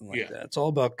or something like that. It's all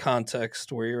about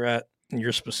context where you're at in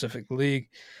your specific league.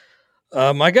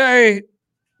 My guy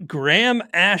Graham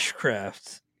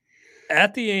Ashcraft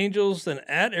at the Angels, then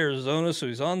at Arizona, so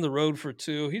he's on the road for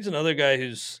 2. He's another guy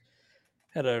who's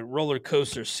had a roller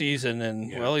coaster season,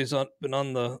 and he's been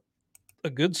on a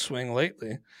good swing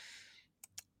lately.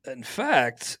 In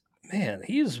fact, man,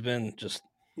 he's been just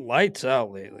lights out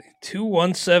lately.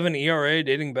 2.17 ERA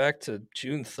dating back to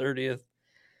June 30th.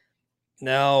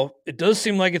 Now, it does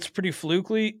seem like it's pretty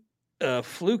fluky,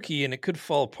 and it could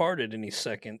fall apart at any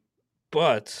second.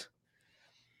 But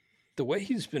the way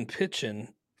he's been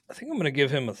pitching, I think I'm going to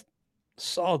give him a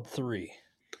solid 3.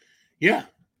 Yeah,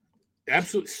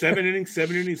 absolutely. 7 innings,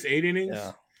 8 innings.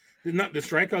 Yeah. The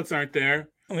strikeouts aren't there.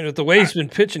 I mean, with the way he's been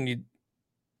pitching, you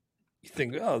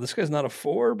think, oh, this guy's not a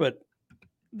 4, but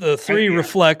the 3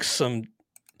 reflects some,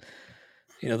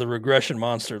 the regression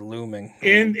monster looming.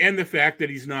 And the fact that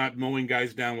he's not mowing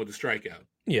guys down with a strikeout.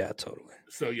 Yeah, totally.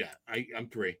 So, I'm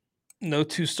 3. No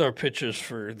 2-star pitchers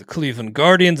for the Cleveland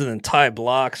Guardians, and then Ty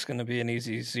Block's going to be an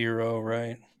easy 0,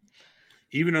 right?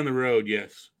 Even on the road,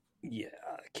 yes. Yeah,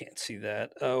 I can't see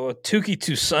that. Touki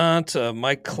Toussaint,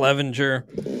 Mike Clevenger.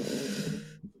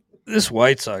 This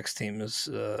White Sox team is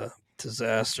a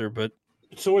disaster, but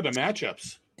so are the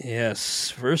matchups. Yes,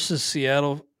 versus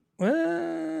Seattle.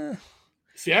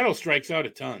 Seattle strikes out a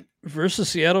ton. versus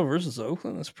Seattle versus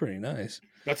Oakland. That's pretty nice.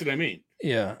 That's what I mean.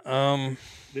 Yeah.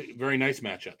 Very nice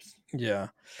matchups. Yeah.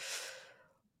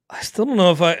 I still don't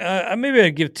know if I maybe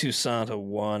I'd give Toussaint a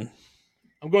 1.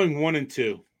 I'm going 1 and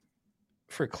 2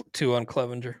 for 2 on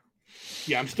Clevenger.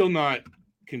 Yeah, I'm still not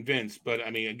convinced, but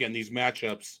I mean, again, these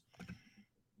matchups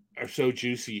are so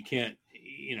juicy. You can't,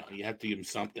 you have to give him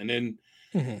something. And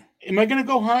am I going to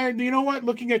go higher? You know what?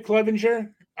 Looking at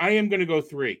Clevenger, I am going to go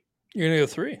 3. You're going to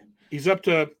go 3. He's up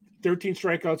to 13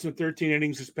 strikeouts in 13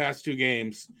 innings his past 2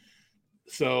 games.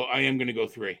 So I am going to go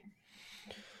 3.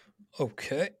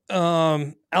 Okay.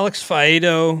 Alex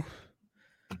Faedo,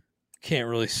 can't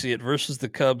really see it, versus the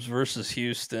Cubs versus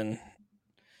Houston.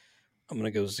 I'm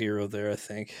going to go 0 there, I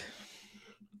think.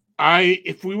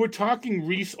 If we were talking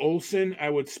Reese Olson, I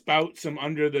would spout some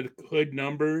under the hood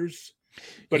numbers.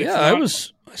 But yeah, I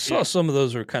saw some of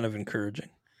those are kind of encouraging.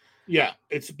 Yeah,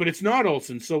 it's not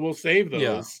Olson, so we'll save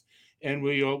those, and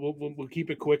we'll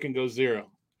keep it quick and go 0.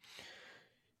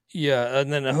 Yeah,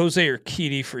 and then Jose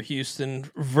Urquidy for Houston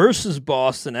versus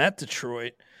Boston at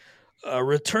Detroit.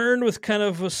 Returned with kind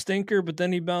of a stinker, but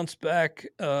then he bounced back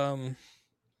in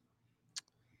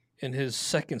his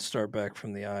second start back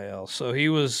from the IL. So he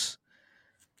was,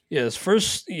 his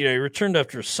first, he returned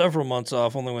after several months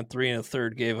off, only went 3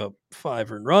 1/3, gave up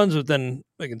 5 earned runs, but then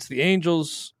against the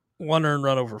Angels, 1 earned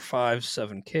run over 5,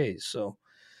 7 Ks. So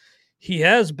he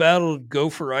has battled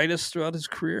gopheritis throughout his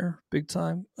career, big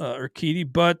time,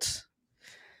 Urquidy, but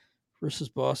versus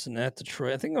Boston at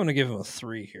Detroit, I think I'm going to give him a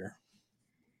 3 here.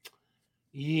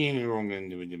 I'm going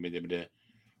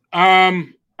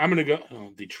to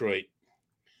go Detroit.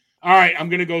 All right, I'm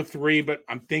going to go 3, but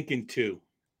I'm thinking 2.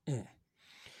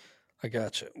 I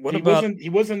gotcha. He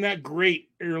wasn't that great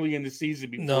early in the season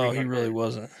before. No, he really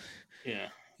wasn't. Yeah.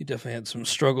 He definitely had some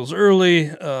struggles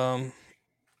early.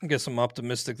 I guess I'm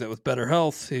optimistic that with better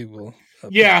health, he will.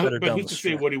 But who's to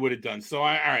say what he would have done? So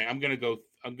I'm gonna go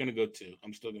 2.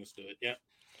 I'm still gonna do it. Yeah.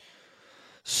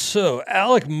 So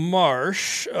Alec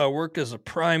Marsh worked as a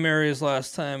primary his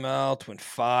last time out, went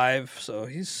 5. So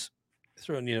he's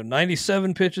thrown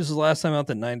 97 pitches his last time out,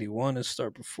 then 91 his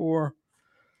start before.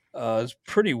 It's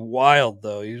pretty wild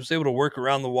though. He was able to work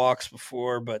around the walks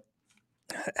before, but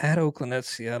at Oakland, at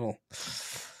Seattle.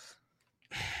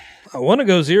 I want to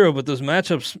go 0, but those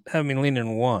matchups have me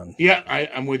leaning 1. Yeah,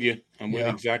 I'm with you. I'm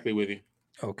exactly with you.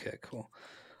 Okay, cool.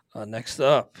 Next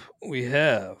up, we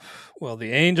have,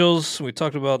 the Angels. We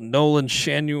talked about Nolan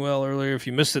Schanuel earlier. If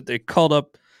you missed it, they called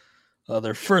up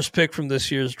their first pick from this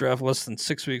year's draft less than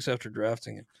 6 weeks after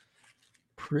drafting it.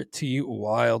 Pretty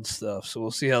wild stuff. So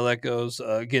we'll see how that goes.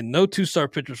 Again, no 2-star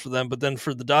pitchers for them, but then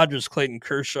for the Dodgers, Clayton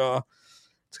Kershaw,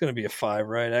 it's going to be a 5,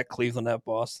 right? At Cleveland, at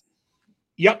Boston.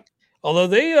 Yep. Although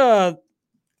they,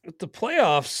 with the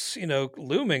playoffs,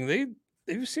 looming, they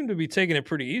seem to be taking it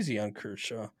pretty easy on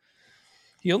Kershaw.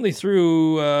 He only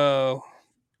threw,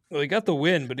 he got the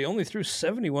win, but he only threw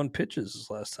 71 pitches his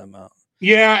last time out.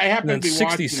 Yeah, I happened to be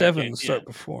 67 the start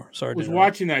before. Sorry, I was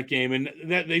watching that game, and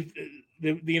that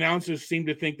the announcers seem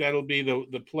to think that'll be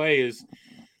the play is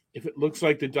if it looks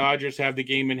like the Dodgers have the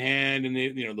game in hand and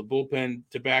the bullpen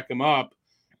to back them up,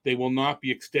 they will not be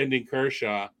extending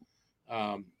Kershaw.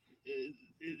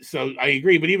 So I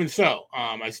agree, but even so,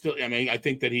 I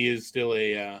think that he is still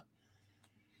a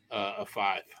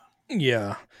 5.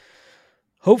 Yeah.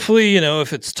 Hopefully,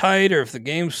 if it's tight or if the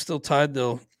game's still tied,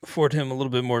 they'll afford him a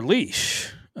little bit more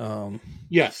leash.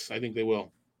 Yes, I think they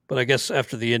will. But I guess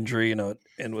after the injury,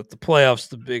 and with the playoffs,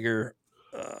 the bigger,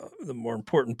 the more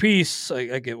important piece,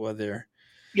 I get why they're.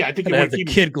 Yeah, I think they have the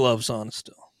kid gloves on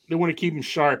still. They want to keep him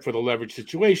sharp for the leverage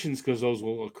situations because those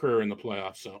will occur in the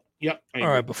playoffs. So, yep. All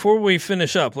right, before we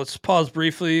finish up, let's pause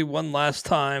briefly one last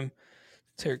time.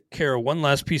 Take care of one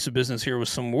last piece of business here with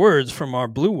some words from our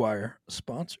Blue Wire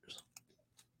sponsors.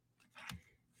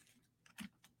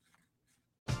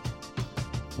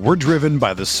 We're driven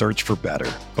by the search for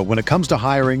better. But when it comes to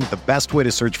hiring, the best way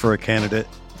to search for a candidate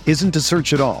isn't to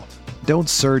search at all. Don't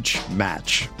search,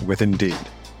 match with Indeed.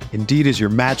 Indeed is your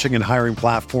matching and hiring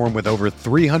platform with over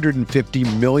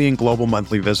 350 million global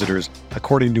monthly visitors,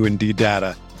 according to Indeed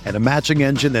data, and a matching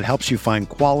engine that helps you find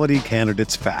quality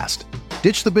candidates fast.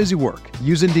 Ditch the busy work.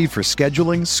 Use Indeed for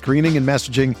scheduling, screening, and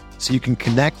messaging so you can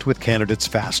connect with candidates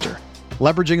faster.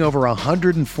 Leveraging over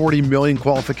 140 million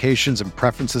qualifications and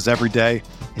preferences every day,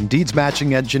 Indeed's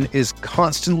matching engine is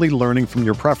constantly learning from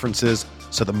your preferences,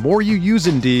 so the more you use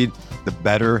Indeed, the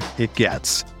better it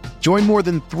gets. Join more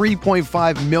than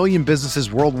 3.5 million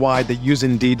businesses worldwide that use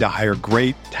Indeed to hire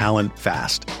great talent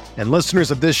fast. And listeners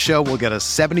of this show will get a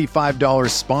 $75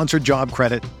 sponsored job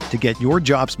credit to get your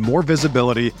jobs more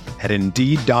visibility at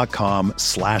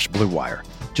Indeed.com/Blue Wire.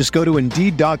 Just go to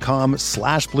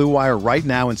Indeed.com/Blue Wire right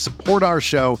now and support our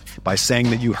show by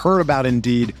saying that you heard about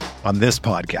Indeed on this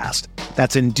podcast.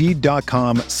 That's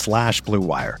Indeed.com/Blue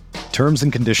Wire. Terms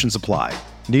and conditions apply.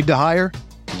 Need to hire?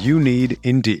 You need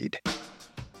Indeed.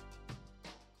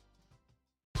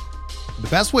 The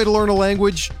best way to learn a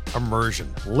language?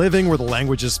 Immersion. Living where the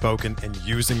language is spoken and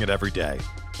using it every day.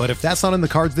 But if that's not in the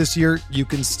cards this year, you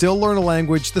can still learn a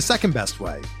language the second best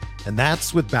way, and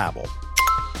that's with Babbel.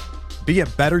 Be a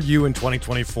better you in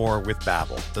 2024 with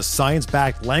Babbel, the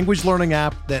science-backed language learning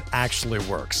app that actually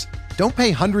works. Don't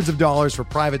pay hundreds of dollars for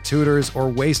private tutors or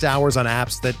waste hours on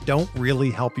apps that don't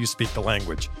really help you speak the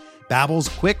language. Babbel's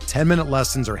quick 10-minute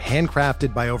lessons are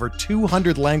handcrafted by over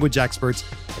 200 language experts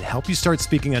and help you start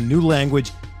speaking a new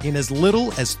language in as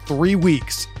little as 3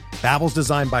 weeks. Babbel's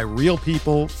designed by real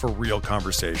people for real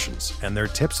conversations, and their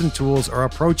tips and tools are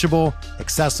approachable,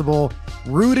 accessible,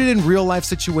 rooted in real-life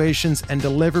situations, and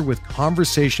delivered with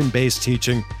conversation-based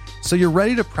teaching, so you're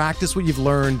ready to practice what you've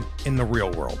learned in the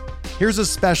real world. Here's a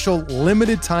special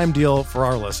limited-time deal for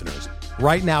our listeners.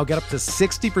 Right now, get up to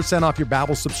 60% off your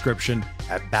Babbel subscription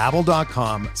at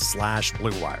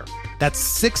Babbel.com/Blue Wire. That's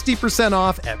 60%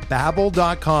 off at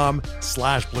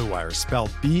Babbel.com/Blue Wire,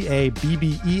 spelled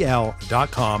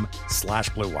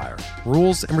BABBEL.com/Blue Wire.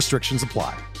 Rules and restrictions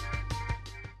apply.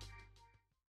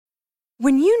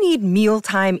 When you need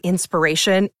mealtime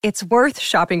inspiration, it's worth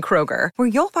shopping Kroger, where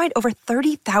you'll find over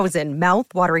 30,000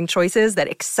 mouth-watering choices that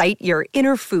excite your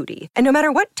inner foodie. And no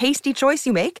matter what tasty choice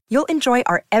you make, you'll enjoy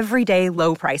our everyday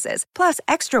low prices, plus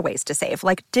extra ways to save,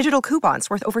 like digital coupons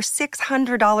worth over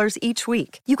 $600 each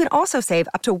week. You can also save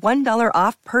up to $1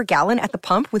 off per gallon at the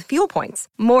pump with fuel points.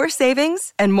 More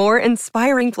savings and more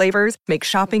inspiring flavors make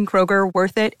shopping Kroger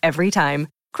worth it every time.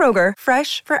 Kroger,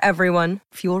 fresh for everyone.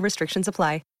 Fuel restrictions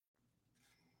apply.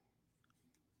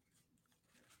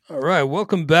 All right,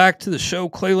 welcome back to the show.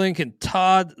 Clay Link and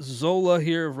Todd Zola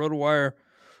here of RotoWire,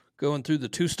 going through the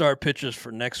two-star pitchers for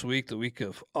next week, the week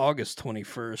of August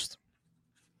 21st.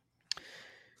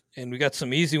 And we got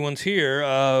some easy ones here.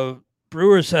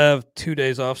 Brewers have 2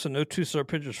 days off, so no two-star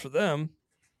pitchers for them.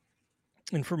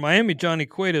 And for Miami, Johnny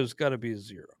Cueto's got to be a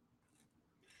 0.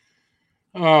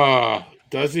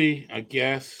 Does he? I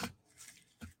guess.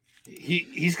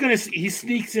 He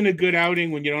sneaks in a good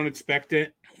outing when you don't expect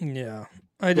it. Yeah.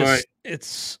 I don't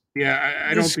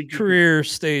think career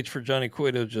stage for Johnny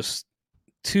Cueto just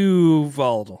too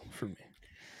volatile for me.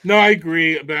 No, I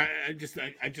agree, but I just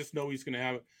know he's going to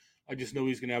have. I just know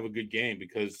he's going to have a good game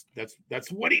because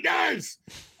that's what he does.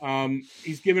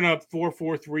 He's given up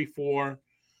 4.434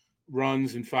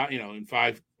 runs in five,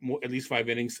 at least 5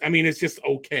 innings. I mean, it's just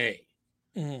okay.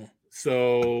 Mm-hmm.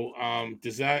 So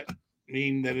does that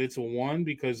mean that it's a 1?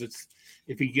 Because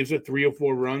if he gives it 3 or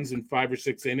 4 runs in 5 or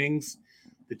 6 innings.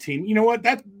 The team, you know what?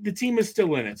 The team is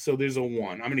still in it, so there's a 1.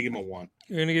 I'm going to give him a 1.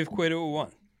 You're going to give Cueto a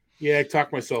 1? Yeah, I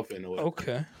talked myself into it.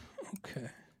 Okay.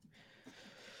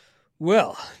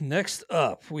 Well, next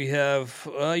up, we have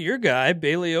your guy,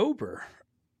 Bailey Ober,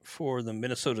 for the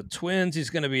Minnesota Twins. He's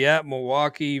going to be at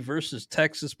Milwaukee versus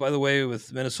Texas. By the way,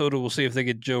 with Minnesota, we'll see if they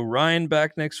get Joe Ryan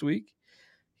back next week.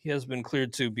 He has been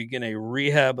cleared to begin a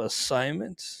rehab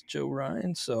assignment, Joe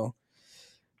Ryan, so...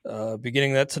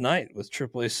 beginning that tonight with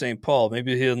AAA St. Paul.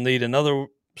 Maybe he'll need another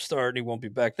start and he won't be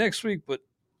back next week, but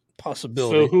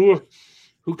possibility. So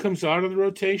who comes out of the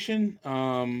rotation?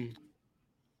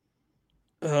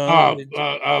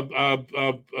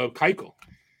 Keuchel.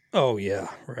 Oh yeah,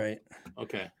 right.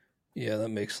 Okay. Yeah, that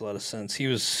makes a lot of sense. He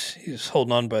was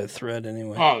holding on by a thread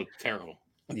anyway. Oh, terrible.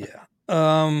 Yeah.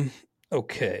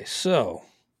 Okay, so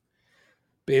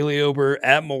Bailey Ober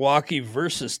at Milwaukee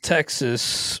versus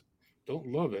Texas. Don't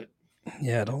love it.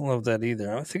 Yeah, I don't love that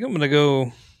either. I think I'm going to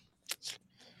go.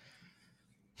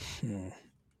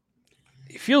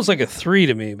 He feels like a 3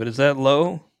 to me, but is that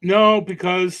low? No,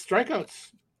 because strikeouts.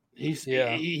 He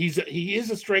is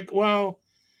a strike. Well,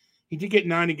 he did get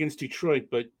 9 against Detroit,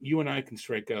 but you and I can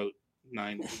strike out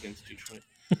 9 against Detroit.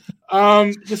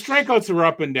 The strikeouts are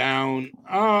up and down.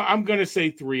 I'm going to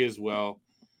say 3 as well.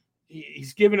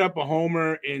 He's given up a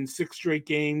homer in 6 straight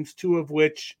games, 2 of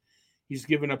which he's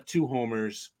given up 2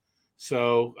 homers.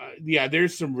 So,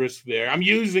 there's some risk there. I'm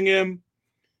using him,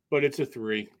 but it's a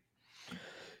 3.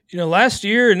 Last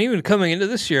year and even coming into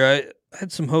this year, I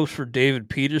had some hopes for David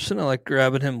Peterson. I like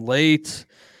grabbing him late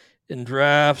in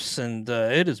drafts, and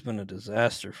it has been a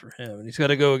disaster for him. And he's got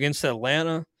to go against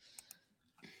Atlanta.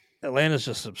 Atlanta's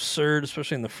just absurd,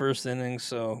 especially in the first inning.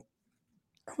 So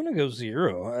I'm going to go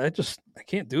 0. I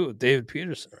can't do it with David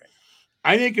Peterson right now.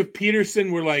 I think if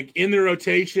Peterson were like in the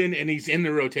rotation and he's in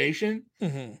the rotation,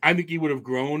 I think he would have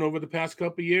grown over the past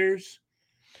couple of years.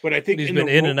 But I think he's been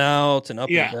in and out and up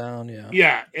and down.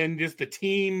 Yeah. And just the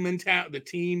team mentality, the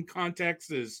team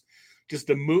context is just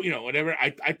the mood, whatever.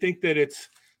 I think that it's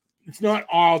not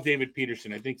all David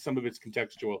Peterson. I think some of it's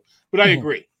contextual, but I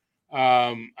agree.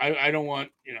 I don't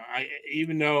want,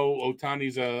 even though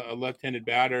Ohtani's a left-handed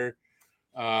batter,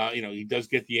 he does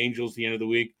get the Angels at the end of the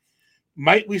week.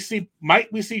 Might we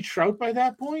see Trout by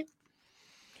that point?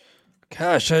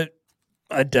 Gosh,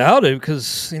 I doubt it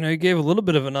because, he gave a little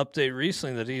bit of an update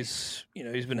recently that he's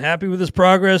been happy with his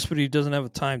progress, but he doesn't have a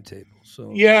timetable.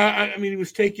 So yeah, I mean, he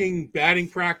was taking batting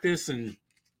practice and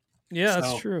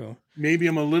that's true. Maybe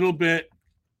I'm a little bit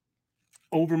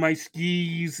over my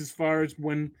skis as far as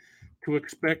when to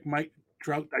expect Mike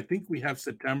Trout. I think we have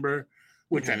September,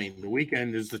 which I mean, the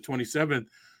weekend is the 27th.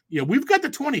 Yeah, we've got the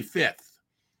 25th.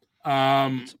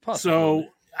 So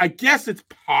I guess it's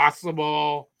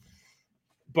possible,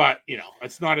 but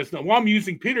it's not as well. I'm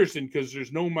using Peterson because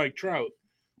there's no Mike Trout.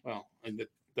 Well, and that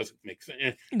doesn't make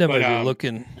sense. That might be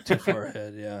looking too far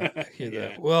ahead. Yeah, I hear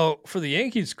that. Well, for the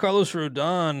Yankees, Carlos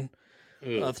Rodon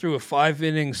threw a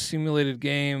 5-inning simulated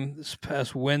game this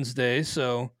past Wednesday,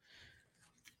 so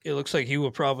it looks like he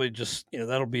will probably just,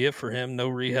 that'll be it for him. No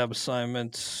rehab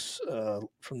assignments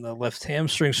from the left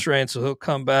hamstring strain, so he'll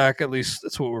come back. At least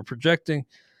that's what we're projecting.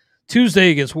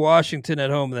 Tuesday against Washington at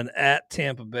home, and then at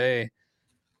Tampa Bay.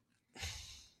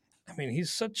 I mean,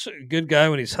 he's such a good guy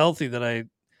when he's healthy that I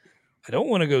don't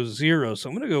want to go 0, so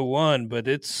I'm going to go 1, but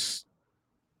it's,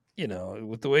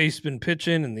 with the way he's been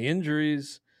pitching and the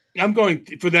injuries. I'm going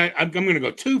for that. I'm going to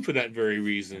go 2 for that very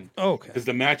reason. Okay. Because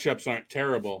the matchups aren't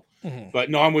terrible. Mm-hmm. But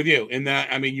no, I'm with you in that.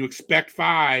 I mean, you expect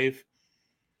 5.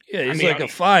 Yeah, he's a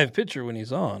 5 pitcher when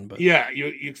he's on. But yeah,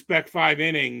 you expect 5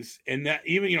 innings, and that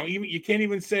even you can't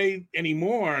even say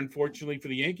anymore. Unfortunately, for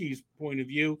the Yankees' point of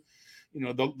view,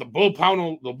 the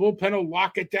bullpen will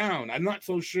lock it down. I'm not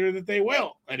so sure that they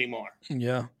will anymore.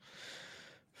 Yeah.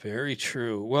 Very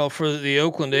true. Well, for the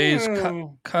Oakland A's,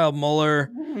 Kyle Muller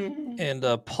and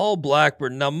Paul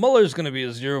Blackburn. Now, Muller's going to be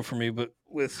a 0 for me, but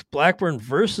with Blackburn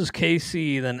versus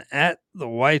KC, then at the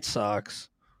White Sox,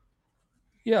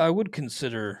 I would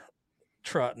consider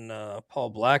trotting Paul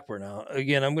Blackburn out.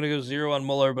 Again, I'm going to go 0 on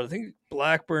Muller, but I think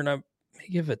Blackburn, I may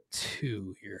give a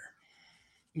 2 here.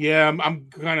 Yeah, I'm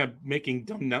kind of making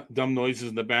dumb noises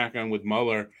in the background with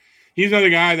Muller. He's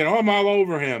another guy that, I'm all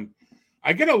over him.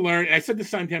 I got to learn. I said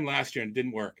this time last year and it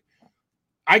didn't work.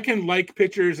 I can like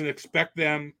pitchers and expect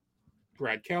them,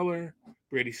 Brad Keller,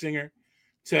 Brady Singer,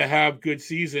 to have good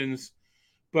seasons,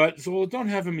 but Zola, don't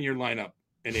have him in your lineup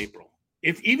in April.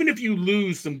 Even if you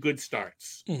lose some good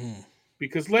starts,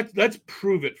 because let's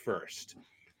prove it first.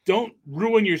 Don't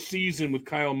ruin your season with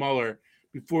Kyle Muller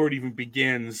before it even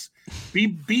begins.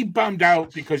 Be bummed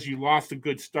out because you lost a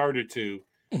good start or two,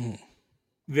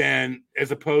 than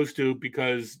as opposed to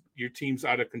because your team's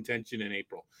out of contention in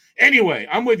April. Anyway,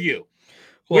 I'm with you.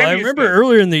 Well, I remember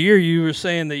earlier in the year you were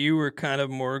saying that you were kind of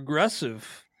more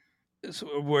aggressive.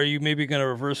 So were you maybe going to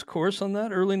reverse course on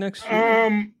that early next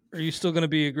year? Are you still going to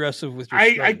be aggressive with your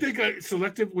I think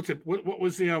selective. What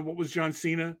was John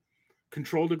Cena?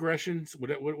 Controlled aggressions.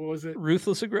 What was it?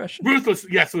 Ruthless aggression. Ruthless.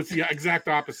 Yeah. So it's the exact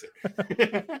opposite.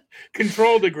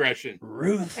 Controlled aggression.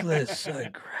 Ruthless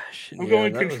aggression. I'm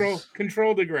going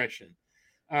controlled aggression.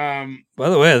 By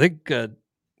the way, I think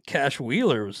Cash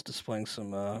Wheeler was displaying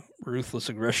some ruthless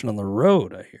aggression on the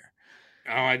road. I hear.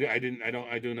 Oh,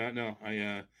 I do not know.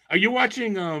 Are you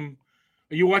watching?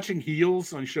 Are you watching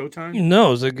Heels on Showtime?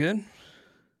 No, is it good?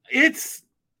 It's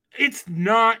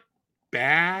not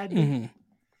bad. Mm-hmm.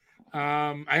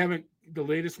 I haven't the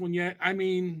latest one yet. I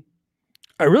mean,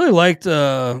 I really liked.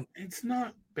 It's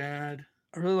not bad.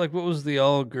 I really like what was the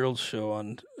all girls show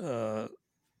on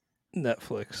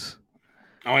Netflix.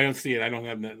 Oh, I don't see it. I don't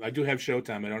have that. I do have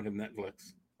Showtime. I don't have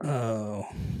Netflix.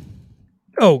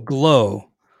 Glow.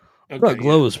 Okay, I thought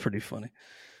Glow was pretty funny,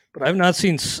 but I've not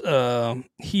seen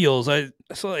Heels. I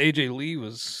saw AJ Lee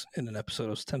was in an episode. I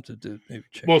was tempted to maybe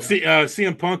check. Well,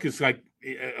 CM Punk is like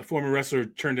a former wrestler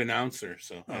turned announcer.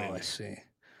 So I see.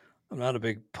 I'm not a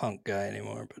big Punk guy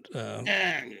anymore, but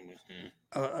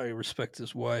I respect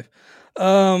his wife.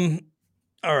 All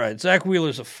right, Zach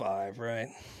Wheeler's a 5, right?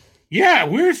 Yeah,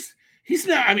 he's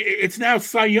now. I mean, it's now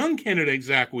Cy Young candidate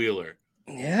Zach Wheeler.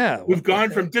 Yeah, we've gone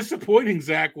from disappointing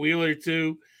Zach Wheeler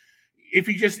to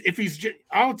the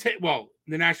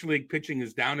National League pitching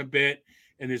is down a bit,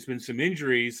 and there's been some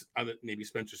injuries. Maybe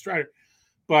Spencer Strider,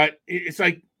 but it's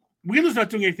like Wheeler's not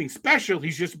doing anything special.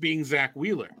 He's just being Zach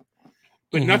Wheeler,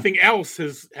 but nothing else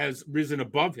has risen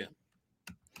above him.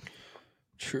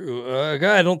 True. A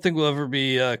guy I don't think will ever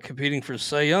be competing for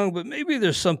Cy Young, but maybe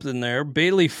there's something there.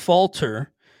 Bailey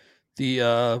Falter,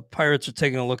 The Pirates are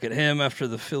taking a look at him after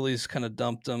the Phillies kind of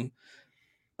dumped him.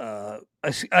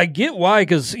 I get why,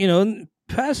 because, in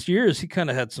past years, he kind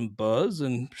of had some buzz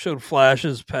and showed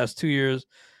flashes past 2 years.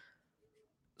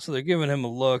 So they're giving him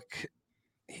a look.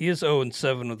 He is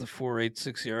 0-7 with a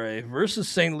 4.86 ERA versus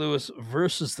St. Louis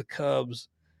versus the Cubs.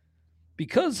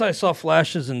 Because I saw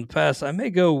flashes in the past, I may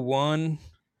go 1,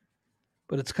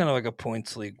 but it's kind of like a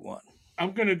points league 1.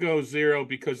 I'm going to go 0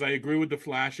 because I agree with the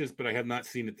flashes, but I have not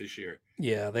seen it this year.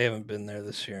 Yeah, they haven't been there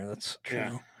this year. That's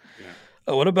true.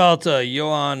 Yeah. What about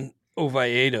Yohan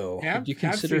Oviedo? Would you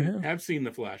consider him? Have seen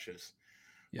the flashes.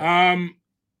 Yeah.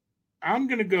 I'm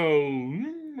going to go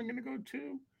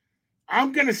 2.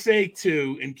 I'm going to say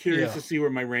 2 and curious to see where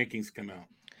my rankings come out.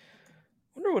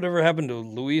 Wonder whatever happened to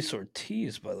Luis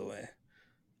Ortiz, by the way.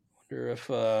 Wonder if,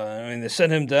 they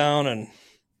sent him down, and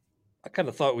I kind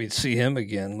of thought we'd see him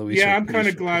again. Luis Ortiz, I'm kind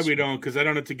of glad we don't, because I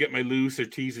don't have to get my Luis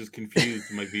Ortiz's confused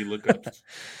in my VLOOKUPs.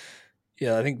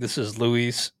 Yeah, I think this is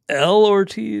Luis L.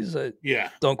 Ortiz.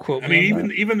 Don't quote me. I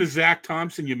mean, even the Zach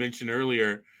Thompson you mentioned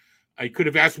earlier, I could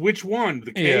have asked which one,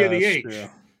 the K or the H. True.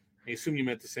 I assume you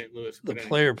meant the St. Louis. The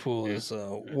player pool is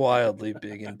wildly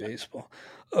big in baseball.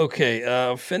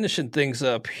 Okay, finishing things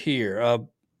up here.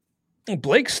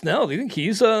 Blake Snell, do you think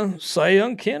he's a Cy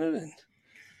Young candidate?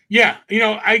 Yeah,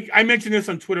 I mentioned this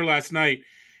on Twitter last night,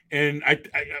 and I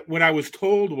what I was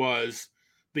told was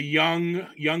the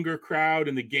younger crowd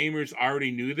and the gamers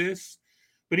already knew this,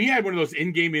 but he had one of those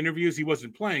in-game interviews. He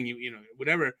wasn't playing,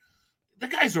 whatever. The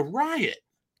guy's a riot.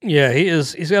 Yeah, he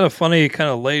is. He's got a funny kind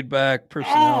of laid-back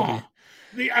personality.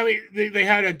 They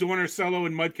had a Dornarcello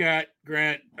and Mudcat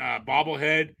Grant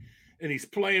bobblehead, and he's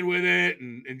playing with it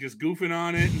and just goofing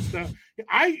on it and stuff.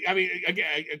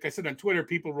 Like I said on Twitter,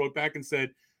 people wrote back and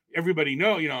said, everybody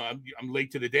know, I'm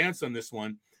late to the dance on this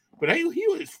one, but he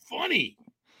was funny.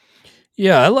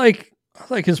 Yeah, I like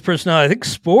his personality. I think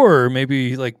Spore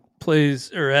maybe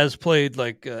plays or has played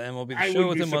MLB The Show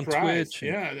with him on Twitch.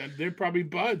 Yeah, they're probably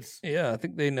buds. Yeah, I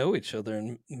think they know each other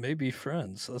and maybe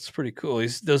friends. So that's pretty cool. He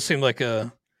does seem like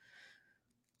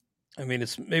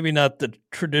it's maybe not the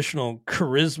traditional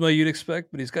charisma you'd expect,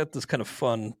 but he's got this kind of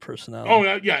fun personality.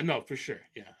 Oh, yeah, no, for sure.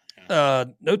 Yeah.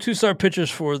 No 2-star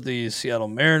pitchers for the Seattle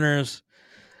Mariners.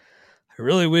 I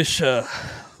really wish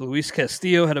Luis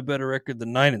Castillo had a better record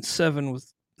than 9-7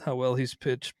 with how well he's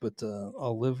pitched, but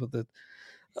I'll live with it.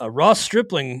 Ross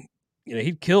Stripling,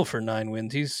 he'd kill for 9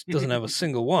 wins. He doesn't have a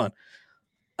single one.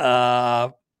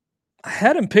 I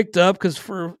had him picked up because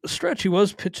for a stretch he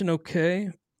was pitching okay,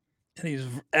 and he's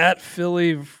at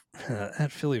Philly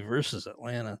versus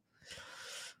Atlanta.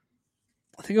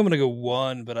 I think I'm going to go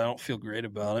 1, but I don't feel great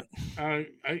about it.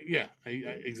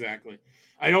 Exactly.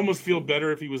 I'd almost feel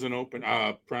better if he was an open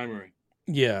primary.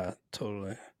 Yeah,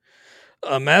 totally.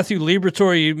 Matthew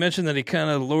Liberatore, you mentioned that he kind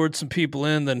of lured some people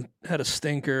in, then had a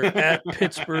stinker at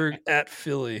Pittsburgh, at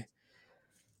Philly.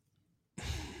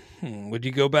 Would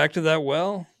you go back to that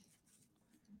well?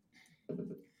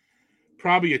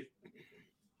 Probably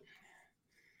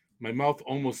my mouth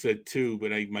almost said 2,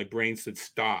 but my brain said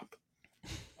stop.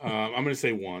 I'm going to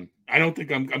say 1. I don't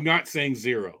think I'm not saying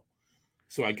 0.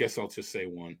 So I guess I'll just say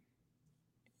 1.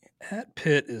 At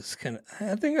Pitt is kind of.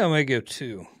 I think I might go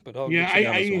 2, but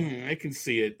I can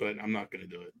see it, but I'm not going to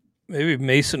do it. Maybe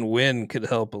Mason Wynn could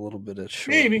help a little bit at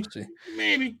short.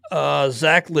 Maybe.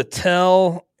 Zach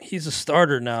Littell, he's a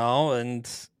starter now, and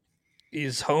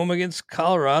he's home against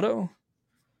Colorado,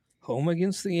 home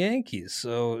against the Yankees.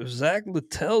 So if Zach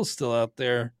Littell's still out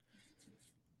there,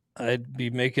 I'd be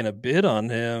making a bid on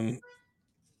him.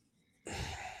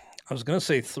 I was going to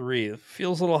say 3. It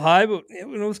feels a little high, but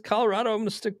with Colorado, I'm going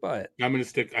to stick by it. I'm going to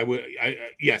stick.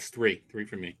 Yes, 3. 3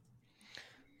 for me.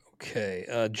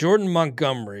 Okay. Jordan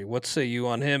Montgomery, what say you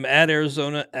on him at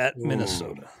Arizona, at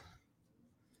Minnesota?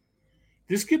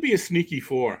 This could be a sneaky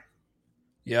 4.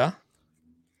 Yeah?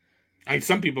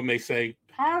 Some people may say,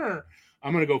 harder.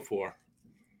 I'm going to go 4.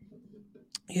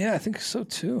 Yeah, I think so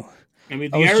too. I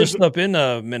was just up in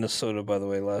Minnesota, by the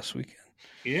way, last weekend.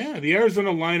 Yeah, the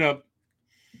Arizona lineup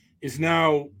is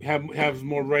now has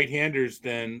more right-handers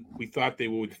than we thought they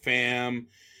would. Pham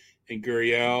and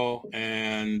Gurriel,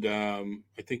 and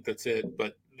I think that's it.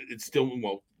 But it's still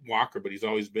Walker, but he's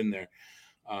always been there.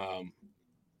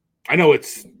 I know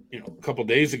it's a couple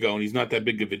days ago, and he's not that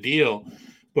big of a deal.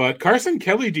 But Carson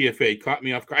Kelly DFA caught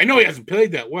me off guard. I know he hasn't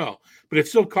played that well, but it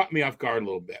still caught me off guard a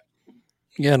little bit.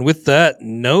 Yeah, and with that,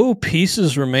 no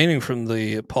pieces remaining from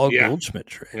the Paul Goldschmidt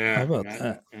trade. Yeah, how about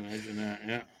that? Imagine that.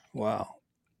 Yeah. Wow.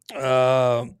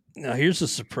 Now here's a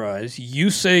surprise.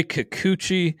 Yusei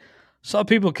Kikuchi. Saw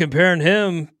people comparing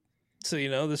him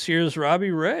to this year's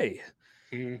Robbie Ray,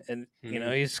 and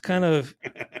he's kind of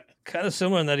kind of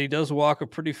similar in that he does walk a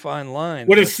pretty fine line.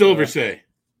 What does Silver say?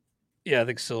 Yeah, I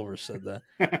think Silver said that.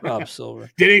 Rob Silver.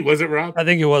 Did he? Was it Rob? I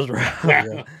think it was Rob.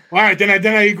 Yeah. All right, then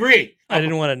I agree. I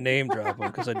didn't want to name drop him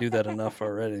because I do that enough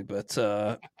already. But,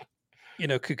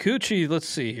 Kikuchi, let's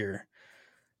see here.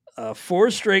 4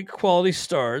 straight quality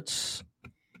starts,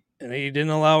 and he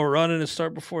didn't allow a run in his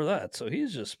start before that. So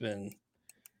he's just been,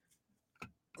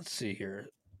 let's see here.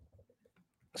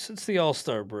 Since the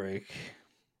All-Star break,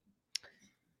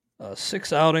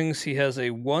 6 outings. He has a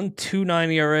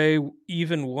 1.29 ERA,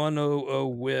 even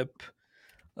 1.00 WHIP,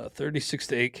 36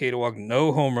 to 8 K to walk,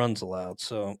 no home runs allowed.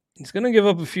 So he's going to give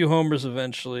up a few homers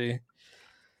eventually.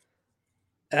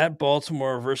 At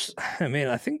Baltimore versus,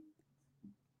 I think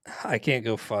I can't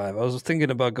go 5. I was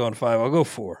thinking about going 5. I'll go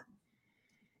 4.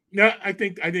 No, I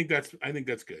think that's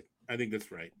good. I think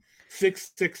that's right.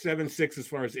 6, 7, 6 as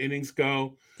far as innings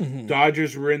go. Mm-hmm.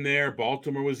 Dodgers were in there.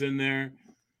 Baltimore was in there.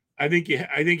 I think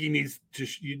he needs to.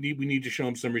 We need to show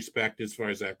him some respect as far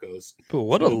as that goes. But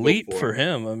what a leap for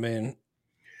him! I mean,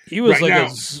 he was right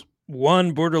like a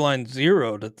 1 borderline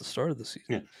 0 at the start of the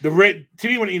season. Yeah. To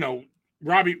me, when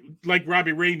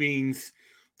Robbie Ray means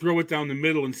throw it down the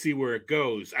middle and see where it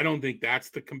goes. I don't think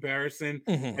that's the comparison.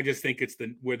 Mm-hmm. I just think it's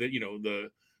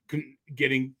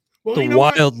getting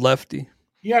wild lefty.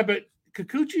 Yeah, but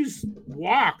Kikuchi's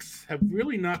walks have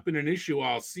really not been an issue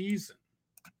all season.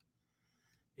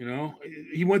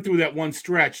 He went through that one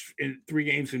stretch in 3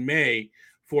 games in May,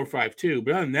 4.52.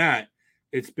 But other than that,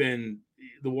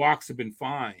 the walks have been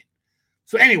fine.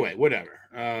 So anyway, whatever.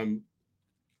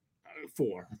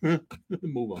 4.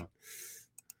 Move on.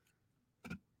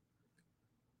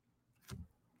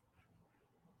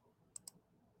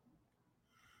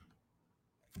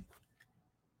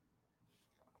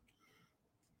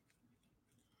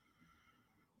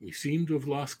 We seem to have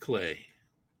lost Clay.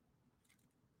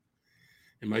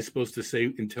 Am I supposed to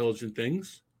say intelligent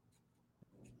things?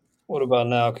 What about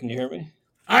now? Can you hear me?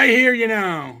 I hear you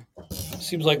now.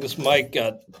 Seems like this mic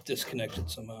got disconnected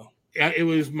somehow. Yeah, it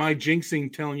was my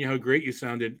jinxing telling you how great you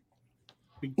sounded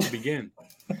to begin.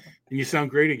 And you sound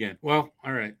great again. Well,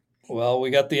 all right. Well, we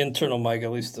got the internal mic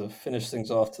at least to finish things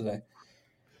off today.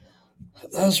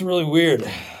 That was really weird.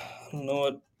 I don't know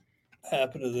what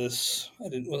happened to this. I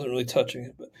wasn't really touching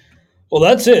it, but well,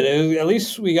 that's it. At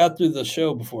least we got through the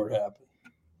show before it happened.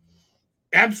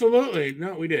 Absolutely.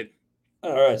 No, we did.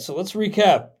 All right, so let's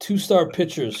recap 2-star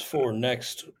pitchers for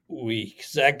next week.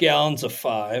 Zach Gallen's a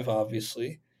 5,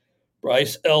 obviously.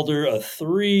 Bryce Elder a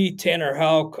 3. Tanner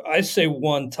Houck, I say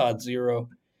 1. Todd 0.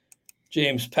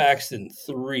 James Paxton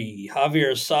 3.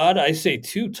 Javier Assad, I say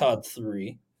 2. Todd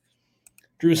 3.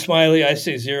 Drew Smiley, I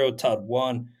say 0. Todd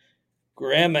 1.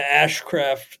 Graham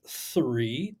Ashcraft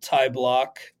 3. Ty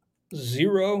Block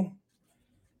 0.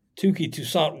 Touki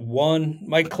Toussaint 1.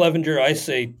 Mike Clevenger, I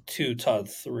say 2. Todd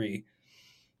 3.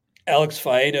 Alex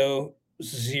Faedo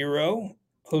 0.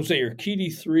 Jose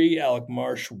Urquidy 3. Alec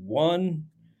Marsh 1.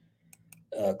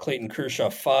 Clayton Kershaw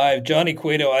 5. Johnny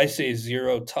Cueto, I say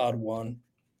 0. Todd 1.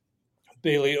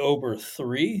 Bailey Ober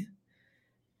 3.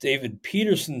 David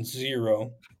Peterson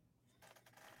 0.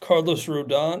 Carlos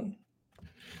Rodon,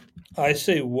 I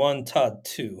say 1. Todd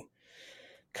 2.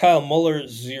 Kyle Muller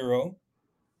 0.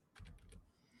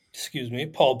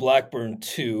 Paul Blackburn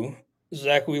 2.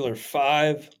 Zach Wheeler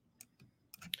 5.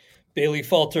 Bailey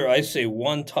Falter, I say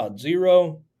 1. Todd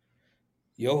 0.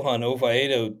 Johan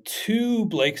Oviedo 2.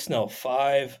 Blake Snell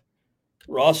 5.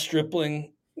 Ross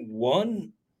Stripling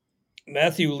 1.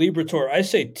 Matthew Liberatore, I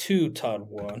say 2. Todd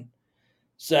 1.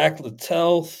 Zach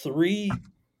Littell 3.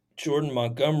 Jordan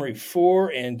Montgomery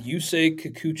 4. And Yusei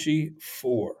Kikuchi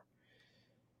 4.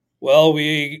 Well,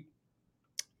 we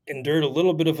endured a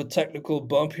little bit of a technical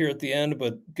bump here at the end,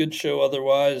 but good show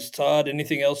otherwise. Todd,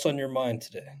 anything else on your mind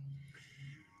today?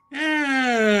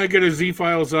 I got a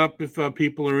Z-Files up if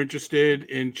people are interested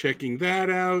in checking that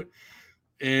out.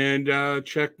 And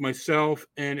check myself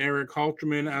and Eric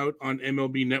Halterman out on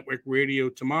MLB Network Radio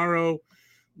tomorrow.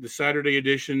 The Saturday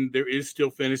edition, there is still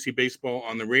fantasy baseball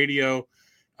on the radio.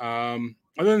 Other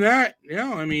than that,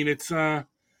 it's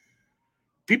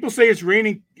people say it's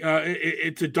raining.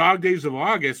 It's the dog days of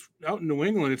August out in New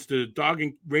England. It's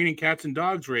the raining cats and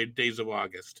dogs days of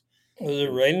August. Was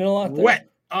it raining a lot there? Wet.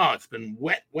 Oh, it's been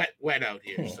wet out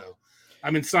here. So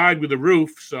I'm inside with a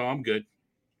roof, so I'm good.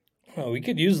 Oh, we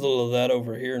could use a little of that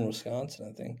over here in Wisconsin,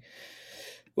 I think.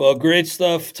 Well, great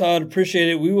stuff, Todd. Appreciate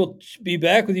it. We will be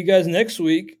back with you guys next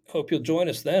week. Hope you'll join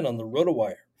us then on the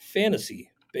RotoWire Fantasy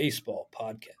Baseball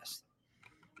Podcast.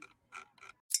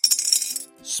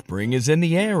 Spring is in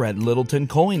the air at Littleton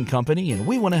Coin Company, and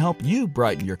we want to help you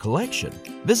brighten your collection.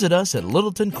 Visit us at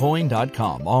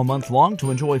littletoncoin.com all month long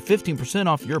to enjoy 15%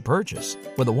 off your purchase.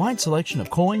 With a wide selection of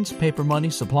coins, paper money,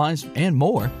 supplies, and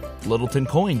more, Littleton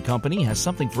Coin Company has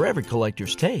something for every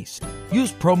collector's taste.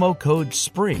 Use promo code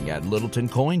SPRING at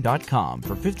littletoncoin.com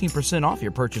for 15% off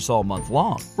your purchase all month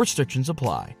long. Restrictions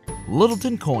apply.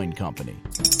 Littleton Coin Company.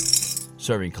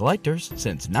 Serving collectors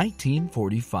since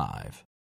 1945.